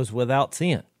 yet was without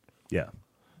sin. Yeah.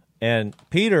 And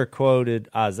Peter quoted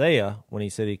Isaiah when he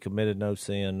said he committed no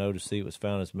sin, no deceit was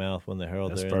found in his mouth when they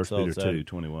hurled That's their 1 insults Peter at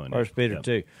 2:21. 1 Peter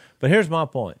 2. But here's my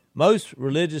point. Most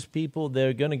religious people,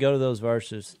 they're going to go to those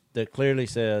verses that clearly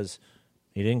says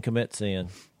he didn't commit sin,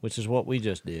 which is what we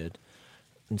just did,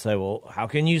 and say, well, how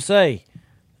can you say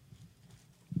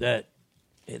that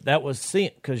was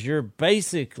sin? Because you're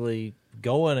basically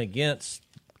going against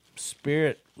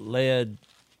Spirit-led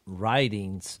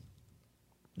writings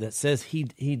that says he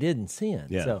didn't sin.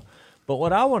 Yeah. So, but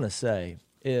what I want to say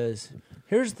is,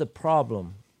 here's the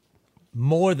problem.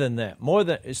 More than that,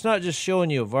 it's not just showing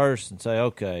you a verse and say,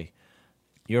 okay,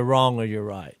 you're wrong or you're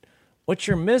right. What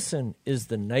you're missing is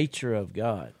the nature of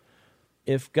God.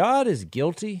 If God is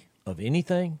guilty of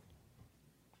anything,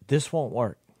 this won't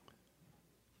work.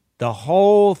 The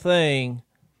whole thing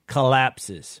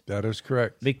collapses. That is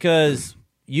correct. Because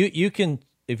you can,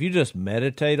 if you just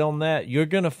meditate on that, you're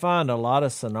going to find a lot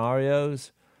of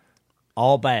scenarios,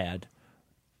 all bad,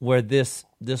 where this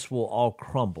will all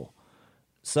crumble.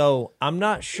 So I'm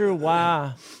not sure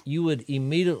why you would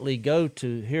immediately go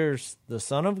to, here's the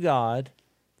Son of God,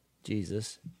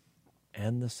 Jesus,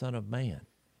 and the Son of Man,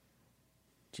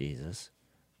 Jesus.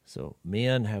 So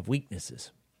men have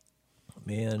weaknesses.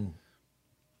 Men,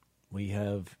 we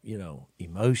have,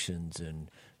 emotions, and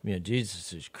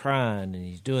Jesus is crying and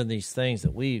he's doing these things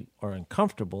that we are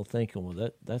uncomfortable thinking,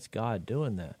 well, that's God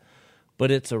doing that.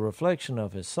 But it's a reflection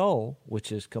of his soul,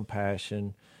 which is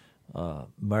compassion,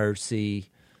 mercy,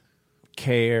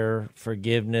 care,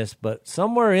 forgiveness. But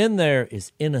somewhere in there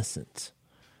is innocence.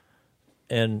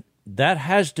 And that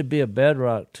has to be a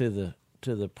bedrock to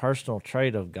the personal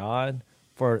trait of God.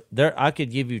 I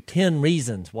could give you 10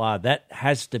 reasons why that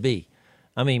has to be.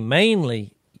 I mean,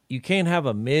 mainly, you can't have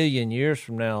 1 million years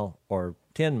from now, or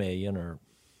 10 million, or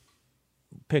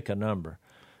pick a number.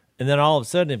 And then all of a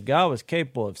sudden, if God was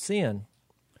capable of sin,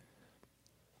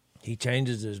 he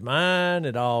changes his mind,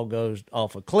 it all goes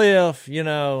off a cliff, I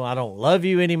don't love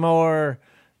you anymore.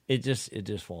 It just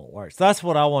won't work. So that's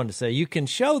what I wanted to say. You can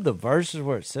show the verses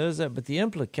where it says that, but the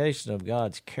implication of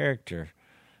God's character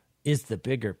is the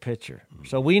bigger picture.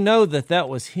 So we know that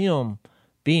was him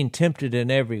being tempted in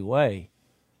every way,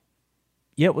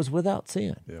 yet was without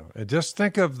sin. Yeah, and just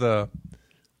think of the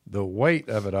weight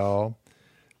of it all.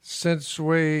 Since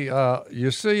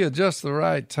you see at just the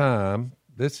right time,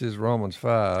 this is Romans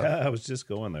 5. I was just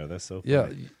going there. That's so funny. Yeah,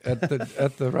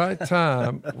 at the right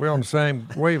time, we're on the same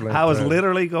wavelength. I was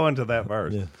literally going to that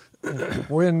verse. Yeah.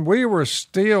 When we were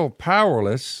still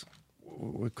powerless,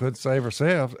 we couldn't save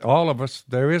ourselves. All of us.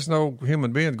 There is no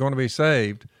human being going to be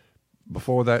saved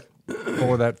before that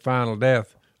final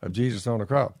death of Jesus on the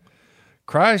cross.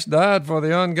 Christ died for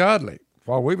the ungodly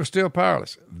while we were still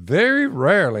powerless. Very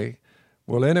rarely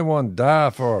will anyone die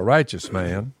for a righteous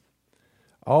man,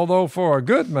 although for a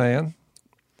good man,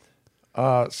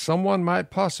 someone might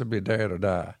possibly dare to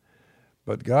die.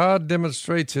 But God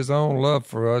demonstrates his own love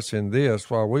for us in this: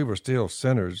 while we were still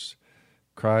sinners,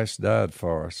 Christ died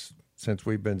for us. Since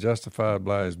we've been justified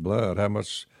by his blood, how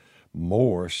much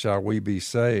more shall we be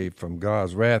saved from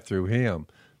God's wrath through him?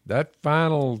 That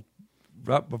final,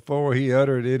 right before he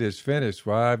uttered, "It is finished,"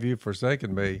 why have you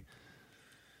forsaken me?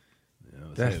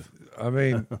 The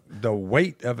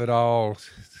weight of it all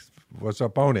was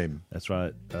upon him. That's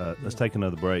right. Let's take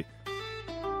another break.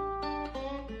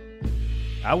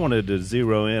 I wanted to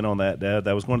zero in on that, Dad.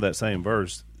 That was going to that same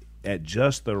verse, at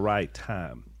just the right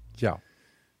time, Yeah.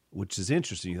 which is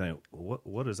interesting. You think,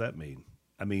 what does that mean?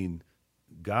 I mean,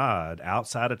 God,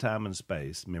 outside of time and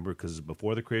space, remember, because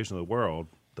before the creation of the world,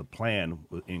 the plan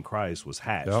in Christ was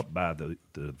hatched Yep. by the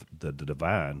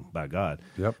divine, by God.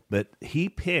 Yep. But he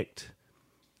picked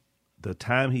the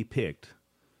time he picked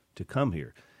to come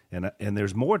here. And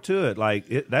there's more to it.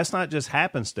 Like, that's not just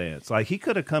happenstance. Like, he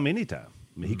could have come anytime.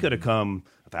 I mean, he could have come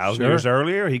 1,000 Sure. years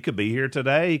earlier. He could be here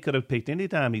today. He could have picked any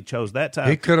time. He chose that time.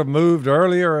 He could have moved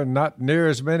earlier, and not near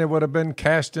as many would have been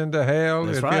cast into hell.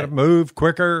 That's if right. he'd have moved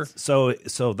quicker. So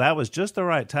that was just the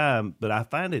right time, but I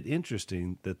find it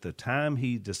interesting that the time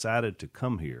he decided to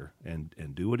come here and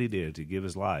do what he did to give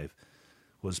his life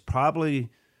was probably,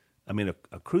 I mean,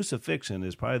 a crucifixion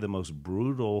is probably the most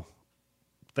brutal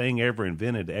thing ever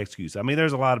invented to execute. I mean,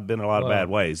 there's been a lot of bad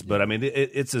ways, but I mean,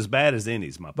 it's as bad as any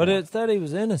is my point. But it's that he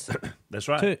was innocent. That's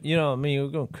right. Too. You know, I mean, we're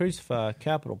going to crucify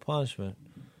capital punishment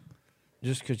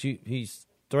just because he's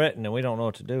threatened and we don't know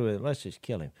what to do with it. Let's just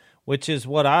kill him, which is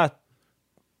what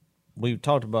we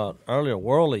talked about earlier.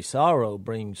 Worldly sorrow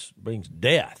brings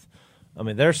death. I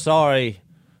mean, they're sorry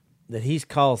that he's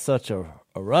caused such a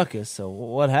ruckus. So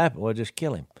what happened? Well, just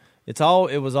kill him.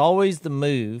 It was always the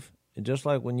move. And just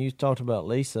like when you talked about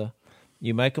Lisa,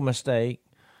 you make a mistake.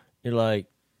 You're like,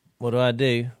 what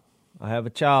do? I have a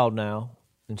child now.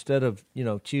 Instead of,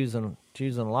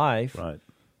 choosing life, Right.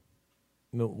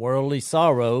 worldly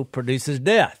sorrow produces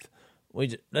death.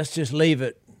 Let's just leave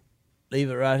it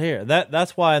right here.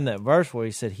 That's why in that verse where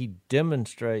he said he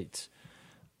demonstrates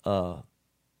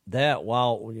that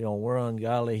while we're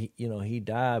ungodly, he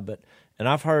died. And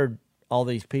I've heard all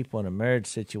these people in a marriage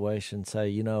situation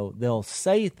say, they'll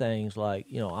say things like,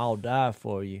 I'll die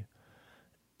for you,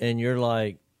 and you're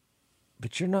like,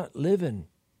 but you're not living.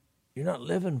 You're not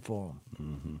living for them.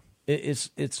 Mm-hmm.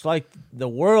 It's like the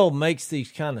world makes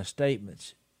these kind of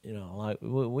statements. Like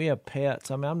we have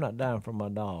pets. I mean, I'm not dying for my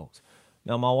dogs.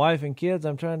 Now, my wife and kids,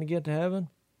 I'm trying to get to heaven.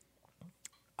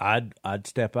 I'd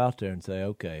step out there and say,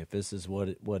 okay, if this is what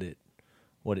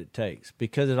it takes,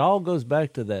 because it all goes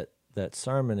back to that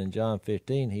sermon in John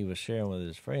 15 he was sharing with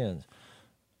his friends.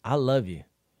 I love you.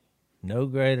 No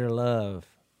greater love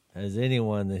has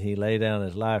anyone that he laid down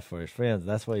his life for his friends.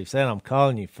 That's what he said. I'm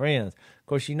calling you friends. Of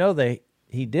course,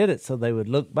 he did it so they would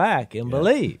look back and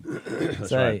believe.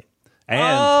 Say, right. And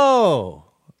oh,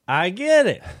 I get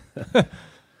it.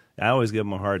 I always give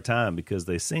them a hard time because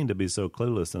they seem to be so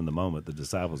clueless in the moment, the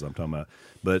disciples I'm talking about.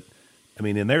 But, I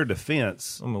mean, in their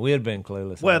defense, I mean, we had been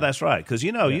clueless. well, that's right. Because,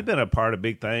 you've been a part of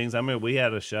big things. I mean, we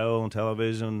had a show on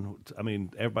television. I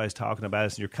mean, everybody's talking about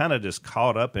it, and you're kind of just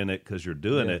caught up in it because you're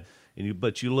doing it.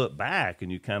 But you look back,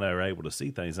 and you kind of are able to see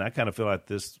things. And I kind of feel like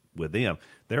this with them.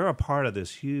 They're a part of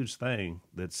this huge thing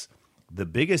that's the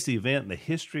biggest event in the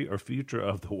history or future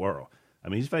of the world. I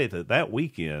mean, he's faith that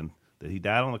weekend that he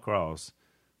died on the cross,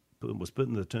 was put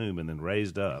in the tomb, and then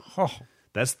raised up. Oh.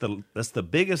 That's the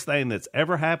biggest thing that's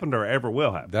ever happened or ever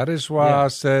will happen. That is why I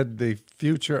said the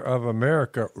future of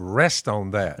America rests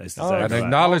on that. That's exactly An right.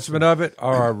 acknowledgement of it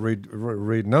or a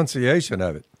renunciation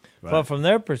of it. Right. But from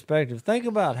their perspective, think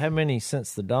about how many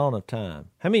since the dawn of time,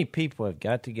 how many people have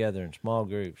got together in small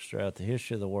groups throughout the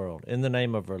history of the world in the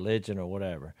name of religion or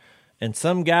whatever. And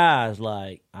some guy's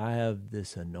like, I have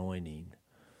this anointing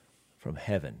from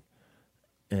heaven,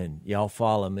 and y'all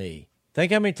follow me.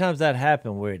 Think how many times that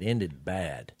happened where it ended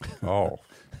bad. Oh.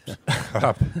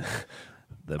 A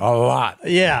lot.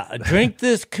 Yeah, drink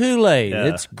this Kool-Aid. Yeah.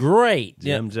 It's great.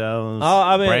 Jim Yeah. Jones, Oh,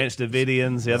 I mean- Branch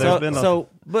Davidians. Yeah, there's been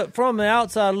But from the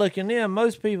outside looking in,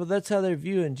 most people, that's how they're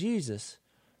viewing Jesus.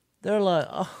 They're like,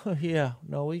 oh, yeah,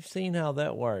 no, we've seen how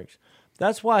that works.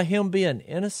 That's why him being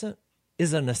innocent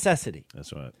is a necessity.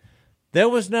 That's right. There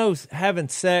was no having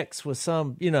sex with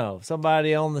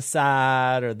somebody on the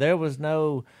side, or there was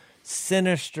no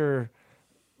sinister,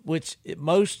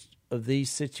 most of these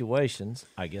situations,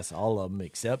 I guess all of them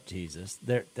except Jesus,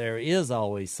 there is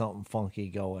always something funky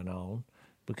going on.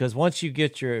 Because once you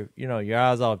get your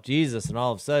eyes off Jesus and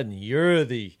all of a sudden you're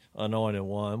the anointed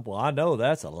one, well, I know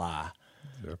that's a lie.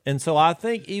 Yep. And so I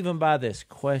think even by this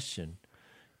question,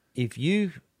 I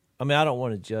don't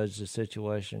want to judge the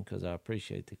situation because I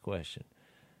appreciate the question.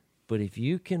 But if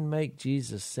you can make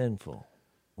Jesus sinful,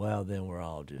 well, then we're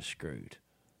all just screwed.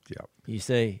 Yeah. You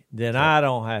see, then I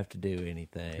don't have to do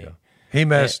anything. Yeah. He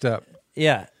messed up.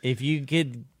 Yeah, if you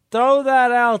could throw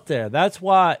that out there, that's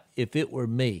why if it were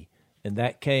me and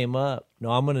that came up,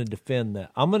 no, I'm going to defend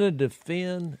that. I'm going to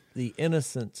defend the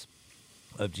innocence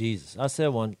of Jesus. I said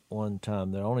one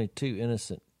time there are only two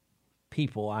innocent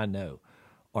people I know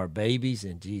are babies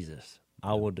and Jesus.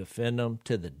 I will defend them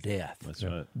to the death. That's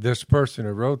right. This person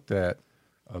who wrote that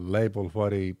labeled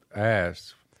what he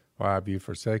asked, "Why have you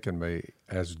forsaken me?"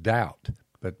 as doubt,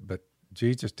 but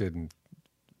Jesus didn't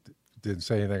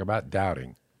say anything about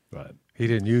doubting. Right. He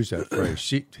didn't use that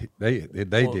phrase. They did.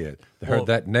 They heard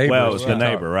that neighbor. Well, it was the talk.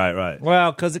 neighbor. Right.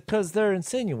 Well, because they're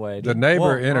insinuating. The neighbor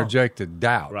Well, interjected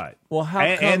doubt. Right. Well, how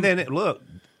and, come- and then look,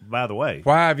 by the way,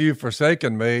 Why have you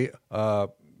forsaken me?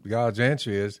 God's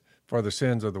answer is for the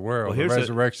sins of the world, Well, the here's a-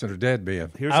 resurrection of dead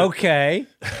being. here's Okay.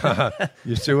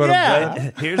 You see what Yeah. I'm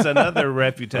saying? here's another I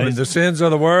reputation. mean, the sins of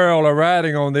the world are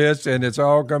riding on this, and it's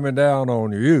all coming down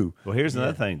on you. Well, here's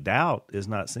another thing. Doubt is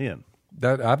not sin.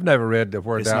 That I've never read the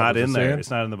word It's doubt not was a in there. sin. It's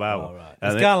not in the Bible. All right.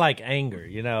 And It's kind of like anger,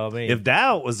 you know. I mean, if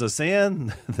doubt was a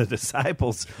sin, the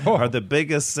disciples Oh. are the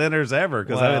biggest sinners ever.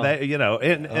 Because Well, they, you know,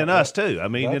 and us too. I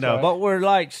mean, you that's know, right. but we're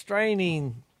like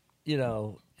straining, you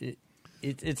know.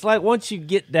 It's like once you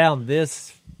get down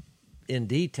this in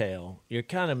detail, you're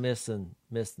kind of missing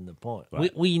the point.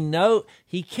 Right. We know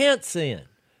he can't sin.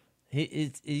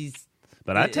 He's.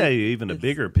 But I tell you, even a it's-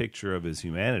 bigger picture of his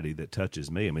humanity that touches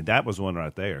me. I mean, that was one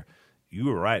right there. You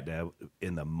were right, Dad.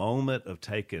 In the moment of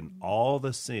taking all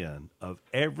the sin of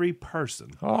every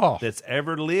person Oh. that's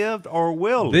ever lived or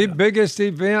will The live, biggest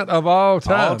event of all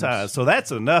time. all time. So that's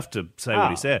enough to say what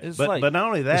he said. it's But like- but not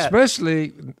only that,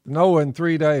 Especially knowing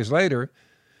 3 days later,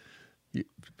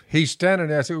 he's standing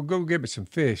there and said, well, go get me some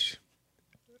fish.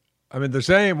 I mean, the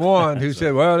same one who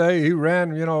said, well, he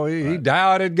ran, you know, he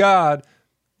doubted God.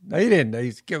 No, he didn't.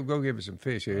 He said, go get me some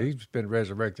fish here. He's been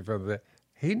resurrected from the dead.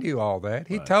 He knew all that.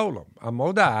 He told them, I'm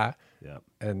going to die, yeah.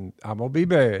 and I'm going to be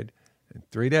buried. In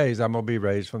 3 days, I'm going to be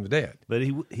raised from the dead. But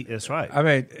he that's right. I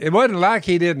mean, it wasn't like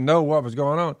he didn't know what was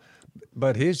going on,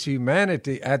 but his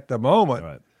humanity at the moment,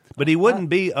 Right. But he wouldn't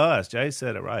be us. Jay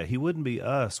said it right. He wouldn't be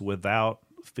us without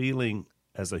feeling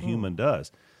as a human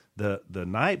does. The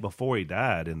night before he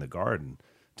died in the garden,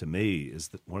 to me, is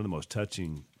one of the most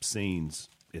touching scenes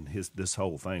in this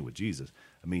whole thing with Jesus.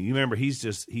 I mean, you remember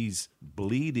he's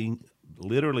bleeding,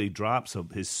 literally drops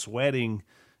of his sweating,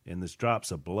 and there's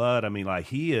drops of blood. I mean, like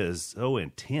he is so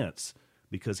intense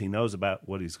because he knows about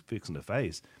what he's fixing to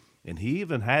face, and he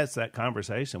even has that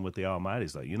conversation with the Almighty.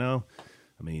 He's like, you know,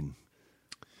 I mean.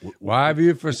 why have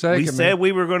you forsaken We me? said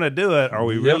we were going to do it. Are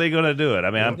we really going to do it? I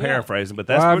mean, I'm paraphrasing, but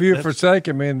that's Why have you that's-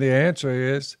 forsaken me? And the answer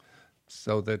is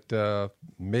so that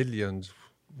millions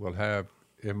will have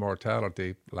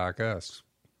immortality like us.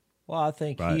 Well, I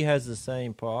think Right. he has the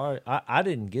same priority. I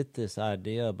didn't get this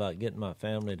idea about getting my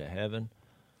family to heaven.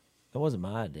 It wasn't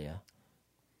my idea.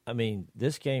 I mean,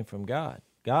 this came from God.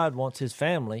 God wants his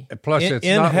family And plus, in, it's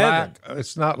in not heaven.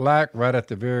 it's not like right at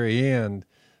the very end,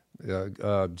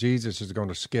 Jesus is going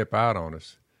to skip out on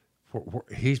us.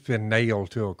 He's been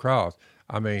nailed to a cross.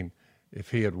 I mean,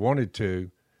 if he had wanted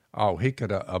to, he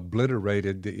could have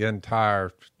obliterated the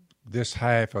entire this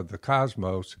half of the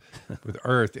cosmos with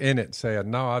Earth in it, saying,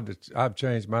 "No, I've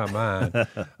changed my mind.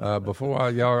 Before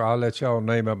I'll let y'all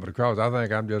name up the cross. I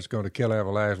think I'm just going to kill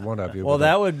every last one of you." Well,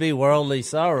 that would be worldly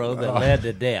sorrow that led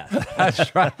to death.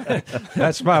 that's right.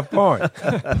 That's my point.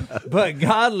 But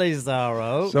godly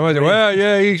sorrow. Somebody said, well,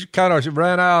 yeah, he kind of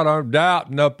ran out on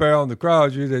doubting up there on the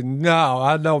cross. You said, no,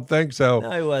 I don't think so.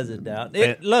 No, he wasn't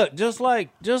doubting. Look, just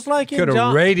like in Could have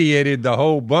John. radiated the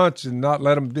whole bunch and not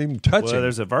let them even touch Well, him.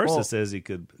 there's a verse that says he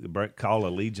could call a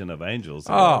legion of angels.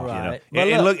 Oh. Right. You know. But And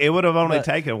look, look, it would have only but-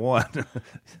 taken one.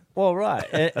 Well, right.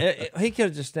 He could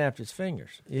have just snapped his fingers.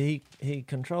 He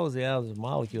controls the atoms and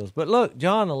molecules. But look,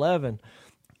 John 11.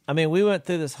 I mean, we went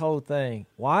through this whole thing.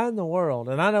 Why in the world?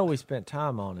 And I know we spent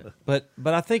time on it, but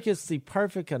I think it's the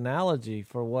perfect analogy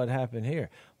for what happened here.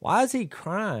 Why is he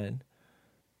crying?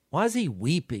 Why is he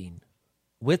weeping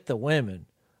with the women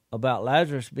about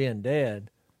Lazarus being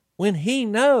dead when he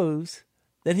knows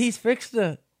that he's fixed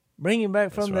to bring him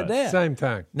back from the right. dead? Same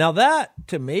thing. Now that,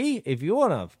 to me, if you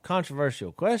want a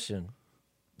controversial question,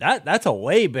 that's a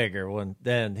way bigger one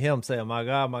than him saying, my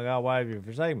God, why have you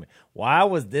forsaken me? Why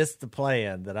was this the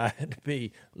plan that I had to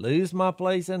lose my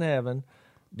place in heaven,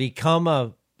 become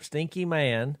a stinky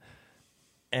man,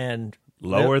 and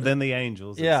Lower than the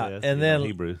angels, it yeah, says, and in then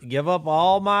Hebrew. give up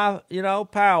all my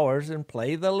powers and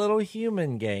play the little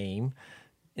human game,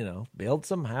 build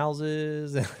some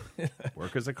houses.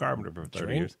 Work as a carpenter for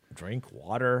 30 years. Drink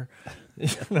water.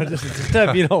 Just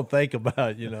stuff you don't think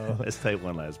about, Let's take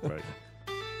one last break.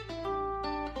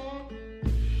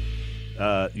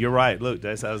 You're right. Look,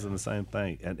 I was in the same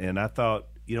thing. And I thought,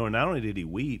 not only did he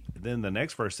weep, then the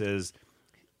next verse says,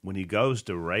 when he goes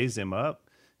to raise him up,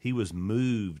 he was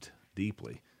moved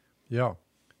deeply, Yeah.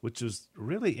 which is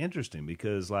really interesting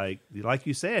because, like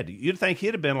you said, you'd think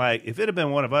he'd have been like, if it had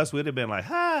been one of us, we'd have been like,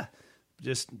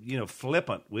 just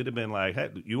flippant. We'd have been like, "Hey,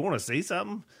 you want to see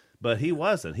something?" But he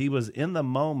wasn't. He was in the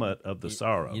moment of the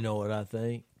sorrow. You know what I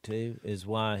think too is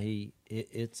why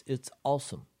it's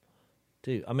awesome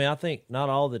too. I mean, I think not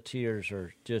all the tears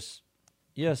are just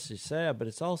yes, it's sad, but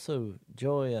it's also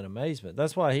joy and amazement.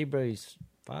 That's why Hebrews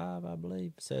 5, I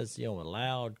believe, says with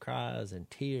loud cries and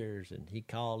tears, and he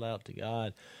called out to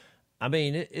God. I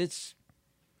mean, it's.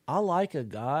 I like a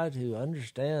God who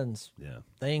understands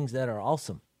things that are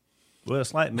awesome. Well,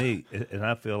 it's like me, and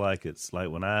I feel like it's like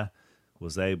when I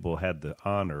had the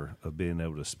honor of being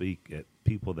able to speak at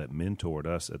people that mentored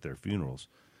us at their funerals,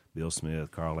 Bill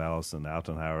Smith, Carl Allison,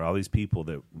 Alton Howard, all these people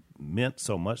that meant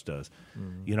so much to us.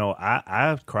 Mm-hmm.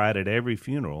 I cried at every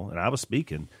funeral, and I was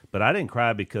speaking, but I didn't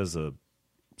cry because of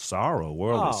sorrow,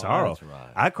 worldly sorrow. That's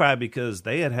right. I cried because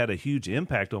they had a huge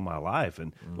impact on my life,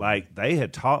 and like they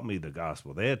had taught me the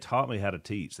gospel. They had taught me how to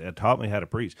teach. They had taught me how to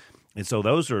preach. And so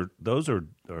those are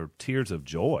tears of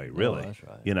joy, really. That's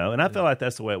right. And I feel like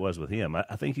that's the way it was with him.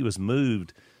 I think he was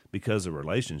moved because of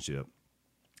relationship,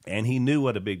 and he knew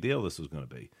what a big deal this was going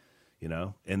to be.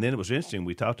 And then it was interesting.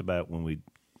 We talked about when we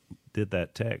did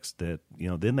that text that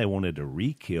then they wanted to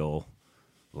re-kill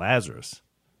Lazarus.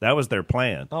 That was their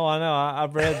plan. Oh, I know.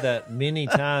 I've read that many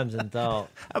times and thought.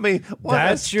 I mean,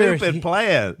 what a stupid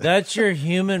plan. That's your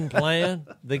human plan?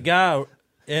 The guy,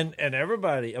 and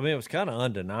everybody, I mean, it was kind of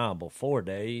undeniable. 4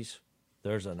 days,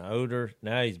 there's an odor.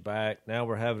 Now he's back. Now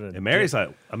we're having a... And Mary's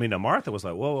Martha was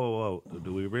like, whoa.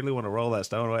 Do we really want to roll that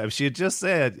stone away? If she had just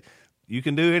said, you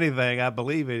can do anything, I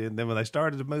believe it. And then when they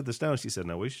started to move the stone, she said,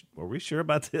 no, are we sure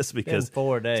about this? Because it's been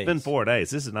 4 days. It's been 4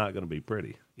 days. This is not going to be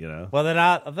pretty, Well, then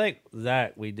I think,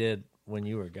 Zach, we did when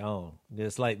you were gone.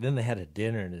 It's like, then they had a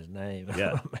dinner in his name.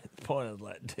 Yeah. At the point, I was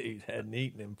like, dude, hadn't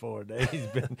eaten in 4 days.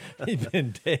 He's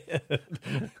been dead,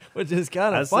 which is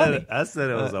kind of funny. I said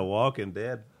it was a Walking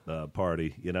Dead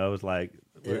party. It was like,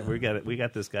 we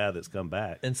got this guy that's come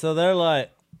back. And so they're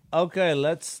like, okay,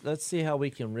 let's see how we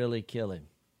can really kill him.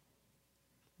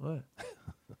 What?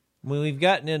 When we've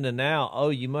gotten into now,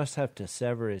 you must have to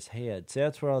sever his head. See,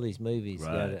 that's where all these movies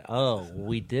got it. Oh,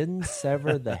 we didn't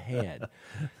sever the head.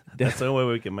 That's the only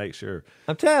way we can make sure.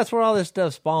 I'm telling you, that's where all this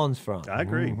stuff spawns from. I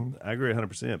agree. Mm-hmm. I agree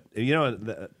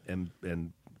 100%.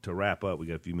 And to wrap up, we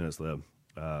got a few minutes left.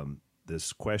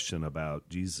 This question about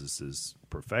Jesus's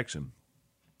perfection.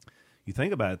 You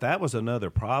think about it, that was another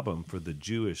problem for the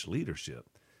Jewish leadership.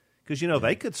 Because,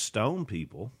 they could stone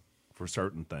people for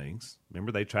certain things.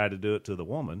 Remember, they tried to do it to the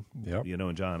woman,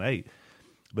 in John 8.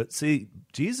 But see,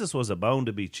 Jesus was a bone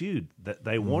to be chewed. That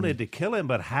they wanted to kill him,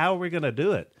 but how are we going to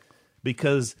do it?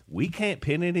 Because we can't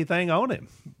pin anything on him.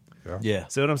 Yeah.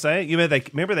 See what I'm saying?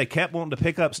 Remember they kept wanting to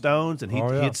pick up stones, and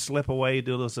he'd slip away,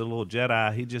 do this little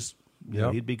Jedi. He'd just,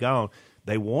 he'd be gone.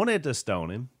 They wanted to stone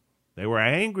him. They were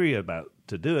angry about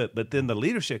to do it, but then the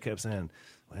leadership kept saying,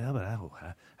 well, but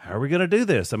how are we going to do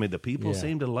this? I mean, the people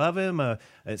seem to love him.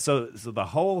 And so the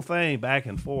whole thing back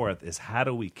and forth is how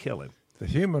do we kill him? The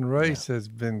human race has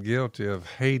been guilty of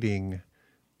hating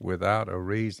without a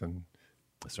reason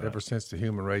ever since the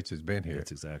human race has been here.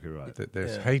 That's exactly right.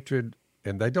 There's hatred,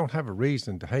 and they don't have a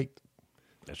reason to hate.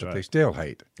 That's but right. They still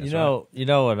hate.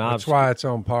 That's why it's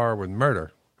on par with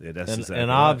murder. Yeah, that's exactly an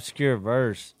right. obscure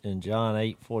verse in John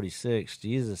 8:46.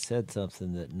 Jesus said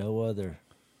something that no other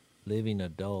living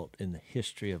adult in the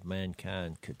history of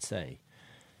mankind could say.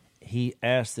 He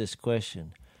asked this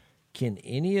question: can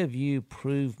any of you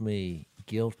prove me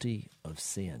guilty of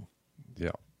sin?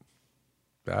 Yeah.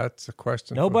 That's a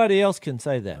question. Nobody else can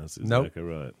say that. That's exactly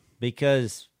right.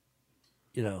 Because,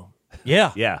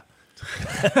 yeah. Yeah.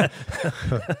 But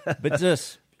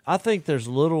I think there's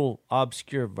little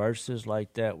obscure verses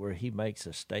like that where he makes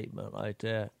a statement like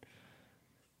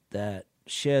that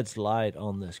sheds light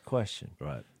on this question.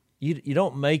 Right. You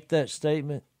don't make that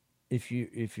statement if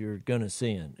you're going to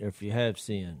sin, or if you have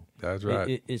sinned. That's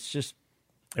right. It's just.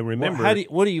 And remember,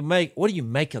 what do you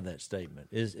make of that statement?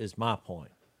 Is my point.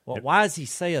 Well, why is he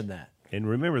saying that? And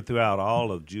remember, throughout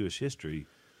all of Jewish history,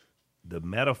 the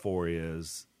metaphor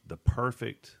is the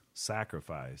perfect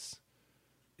sacrifice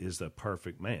is the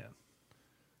perfect man.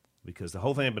 Because the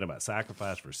whole thing had been about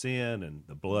sacrifice for sin and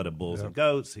the blood of bulls and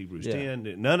goats, Hebrews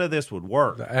 10. None of this would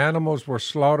work. The animals were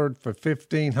slaughtered for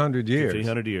 1,500 years.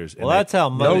 1,500 years. Well, that's how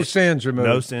no sins removed.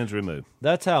 No sins removed.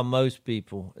 That's how most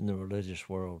people in the religious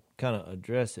world kind of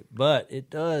address it. But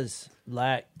it does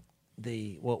lack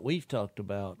what we've talked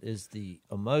about is the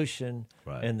emotion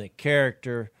and the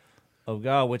character of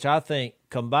God, which I think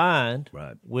combined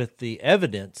with the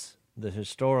evidence, the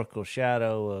historical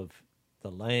shadow of the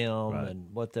Lamb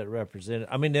and what that represented.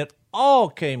 I mean, it all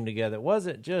came together. It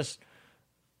wasn't just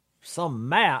some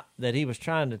map that he was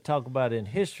trying to talk about in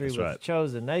history That's with right. the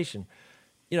chosen nation.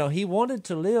 You know, he wanted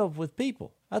to live with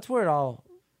people. That's where it all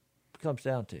comes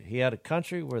down to. He had a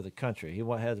country, we're the country. He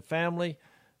had a family,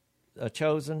 a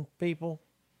chosen people,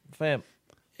 and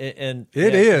It he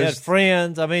is. had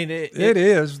friends. I mean, it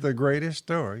is the greatest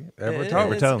story ever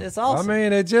told. It's awesome. I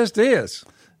mean, it just is.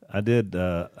 I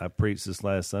preached this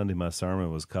last Sunday. My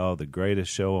sermon was called "The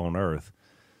Greatest Show on Earth,"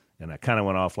 and I kind of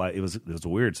went off like it was a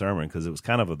weird sermon because it was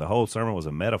kind of the whole sermon was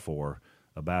a metaphor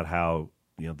about how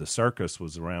the circus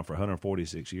was around for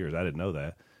 146 years. I didn't know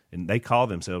that, and they call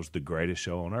themselves the greatest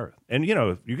show on earth. And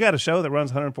if you got a show that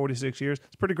runs 146 years,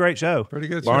 it's a pretty great show. Pretty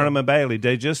good. Barnum show. and Bailey.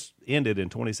 They just ended in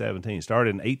 2017.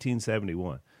 Started in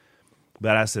 1871.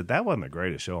 But I said that wasn't the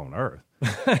greatest show on earth.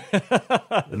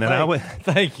 And then I went.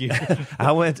 Thank you.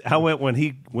 I went when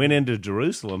he went into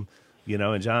Jerusalem,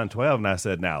 in John 12, and I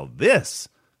said, now this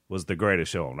was the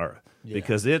greatest show on earth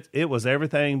because it was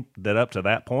everything that up to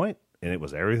that point, and it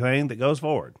was everything that goes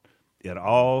forward. It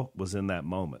all was in that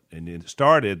moment, and it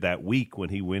started that week when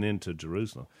he went into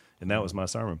Jerusalem, and that was my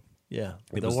sermon. Yeah,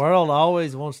 the world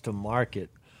always wants to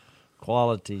market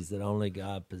qualities that only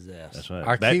God possesses. That's right.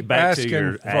 I keep back to asking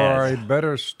your for ads. a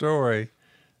better story.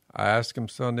 I asked him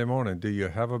Sunday morning, do you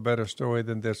have a better story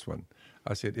than this one?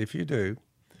 I said, if you do,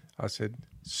 I said,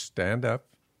 stand up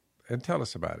and tell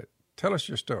us about it. Tell us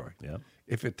your story. Yeah.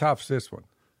 If it tops this one.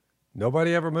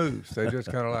 Nobody ever moves. They just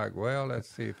kind of like, well, let's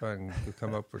see if I can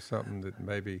come up with something that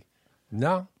maybe,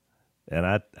 no. And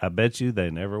I bet you they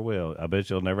never will. I bet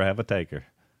you'll never have a taker.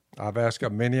 I've asked a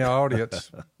many audience,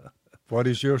 what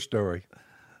is your story?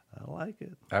 I like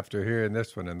it. After hearing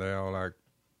this one, and they're all like,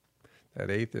 that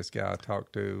atheist guy I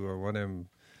talked to, or one of them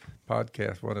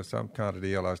podcasts, some kind of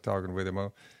deal I was talking with him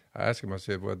on, I asked him, I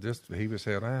said, well, he was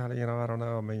saying, I don't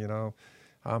know. I mean,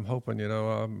 I'm hoping,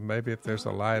 maybe if there's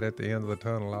a light at the end of the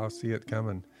tunnel, I'll see it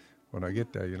coming when I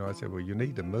get there. I said, well, you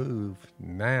need to move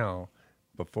now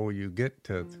before you get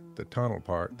to the tunnel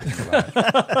part.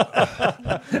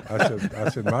 I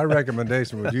said, my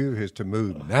recommendation with you is to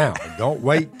move now. Don't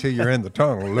wait till you're in the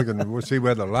tunnel we'll see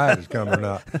whether the light is coming or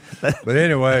not. But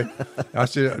anyway, I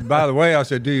said, by the way,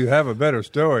 do you have a better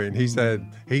story? And he said,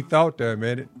 he thought there a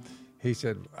minute. He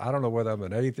said, I don't know whether I'm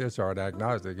an atheist or an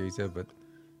agnostic. He said, but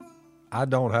I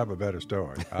don't have a better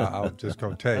story. I'm just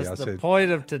going to tell you. That's the point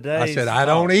of today's I said, I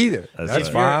don't either.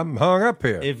 That's why I'm hung up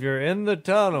here. If you're in the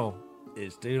tunnel,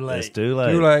 it's too late. It's too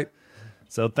late. Too late.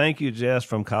 So thank you, Jess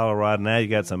from Colorado. Now you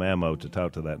got some ammo to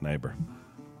talk to that neighbor.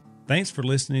 Thanks for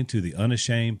listening to the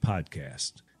Unashamed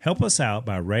podcast. Help us out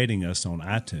by rating us on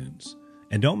iTunes.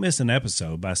 And don't miss an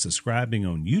episode by subscribing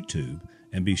on YouTube,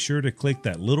 and be sure to click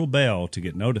that little bell to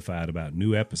get notified about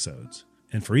new episodes.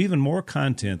 And for even more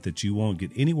content that you won't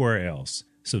get anywhere else,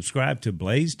 subscribe to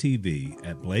Blaze TV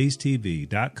at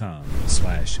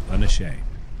blazetv.com/unashamed.